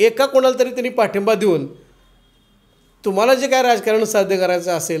यातल्या एका कोणाला तरी त्यांनी पाठिंबा देऊन तुम्हाला जे काय राजकारण साध्य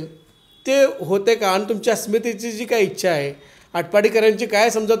करायचं असेल ते होते का? आणि तुमच्या अस्मितेची जी काय इच्छा आहे, आटपाडीकरांची काय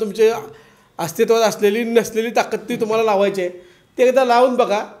समजा तुमचे अस्तित्वात असलेली नसलेली ताकद ती तुम्हाला लावायची आहे, ते एकदा लावून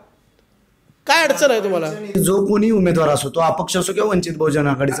बघा. काय अडचण आहे तुम्हाला? जो कोणी उमेदवार असो, तो अपक्ष असो किंवा वंचित बहुजन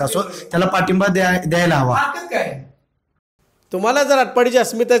आघाडीचा असो, त्याला पाठिंबा द्यायला हवा. तुम्हाला जर आटपाडीच्या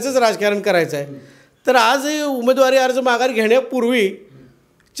अस्मितेचंच राजकारण करायचं आहे तर आज उमेदवारी अर्ज माघार घेण्यापूर्वी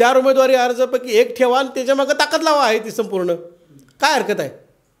 4 उमेदवारी अर्जापैकी 1 ठेवा आणि त्याच्या मागे ताकद लावा आहे ती संपूर्ण. काय हरकत आहे?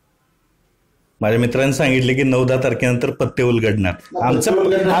 माझ्या मित्रांनी सांगितले की 9-10 तारखेनंतर पत्ते उलगडणार. आमचं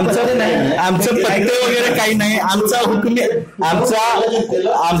पत्ते वगैरे काही नाही. आमचा हुकमी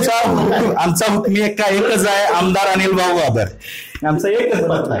एकच आहे, आमदार अनिल भाऊ बाबर. आमचा एकच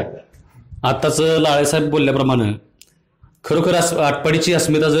पत्ता आहे. आताच लाळेसाहेब बोलल्याप्रमाणे खरोखर आटपाडीची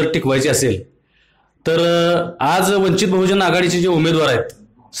अस्मिता जर टिकवायची असेल तर आज वंचित बहुजन आघाडीचे जे उमेदवार आहेत,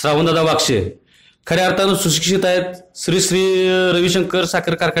 श्रावणदादा वाक्षे खऱ्या अर्थानं सुशिक्षित आहेत. श्री रविशंकर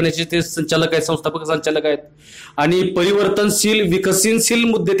साखर कारखान्याचे ते संचालक आहेत, संस्थापक संचालक आहेत आणि परिवर्तनशील विकसनशील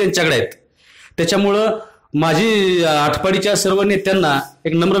मुद्दे त्यांच्याकडे आहेत. त्याच्यामुळं माझी आटपाडीच्या सर्व नेत्यांना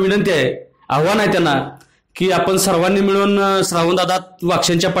एक नम्र विनंती आहे, आव्हान आहे त्यांना की आपण सर्वांनी मिळून श्रावणदादा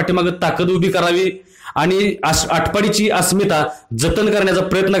वाक्षांच्या पाठीमागे ताकद उभी करावी आणि आटपाडीची अस्मिता जतन करण्याचा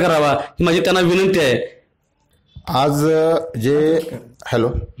प्रयत्न करावा, ही माझी त्यांना विनंती आहे. आज जे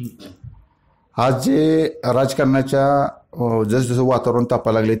राजकारणाच्या जसजसं वातावरण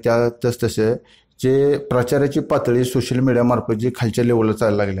तापायला लागले त्या तसतसे जे प्रचाराची पातळी सोशल मीडियामार्फत जे खालच्या लेवलला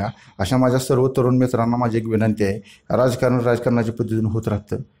चालायला लागल्या, अशा माझ्या सर्व तरुण मित्रांना माझी एक विनंती आहे, राजकारणाच्या पद्धतीने होत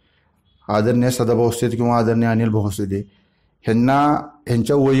राहतं. आदरणीय सदाभाऊ असते किंवा आदरणीय अनिल भाऊ असते,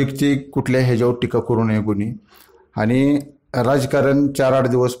 ह्यांच्या वैयक्तिक कुठल्या ह्याच्यावर टीका करू नये कोणी. आणि राजकारण 4-8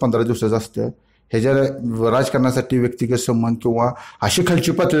 दिवस 15 दिवसाचं असतं. ह्याच्या राजकारणासाठी व्यक्तिगत संबंध किंवा अशी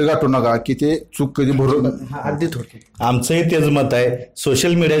खालची पातळी गाठू नका की ते चूक कधी भरून. अगदी थोडक्यात आमचंही तेच मत आहे.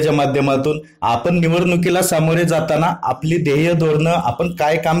 सोशल मीडियाच्या माध्यमातून आपण निवडणुकीला सामोरे जाताना आपली ध्येय धोरणं, आपण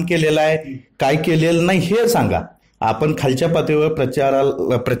काय काम केलेलं आहे, काय केलेलं नाही हे सांगा. आपण खालच्या पातळीवर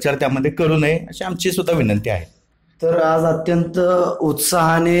प्रचार त्यामध्ये करू नये अशी आमची सुद्धा विनंती आहे. तर आज अत्यंत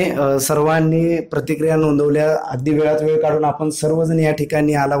उत्साहाने सर्वांनी प्रतिक्रिया नोंदवल्या. अगदी वेळात वेळ काढून आपण सर्वजण या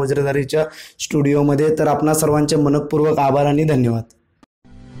ठिकाणी आला वज्रधारीच्या स्टुडिओमध्ये. तर आपणा सर्वांचे मनपूर्वक आभार आणि धन्यवाद.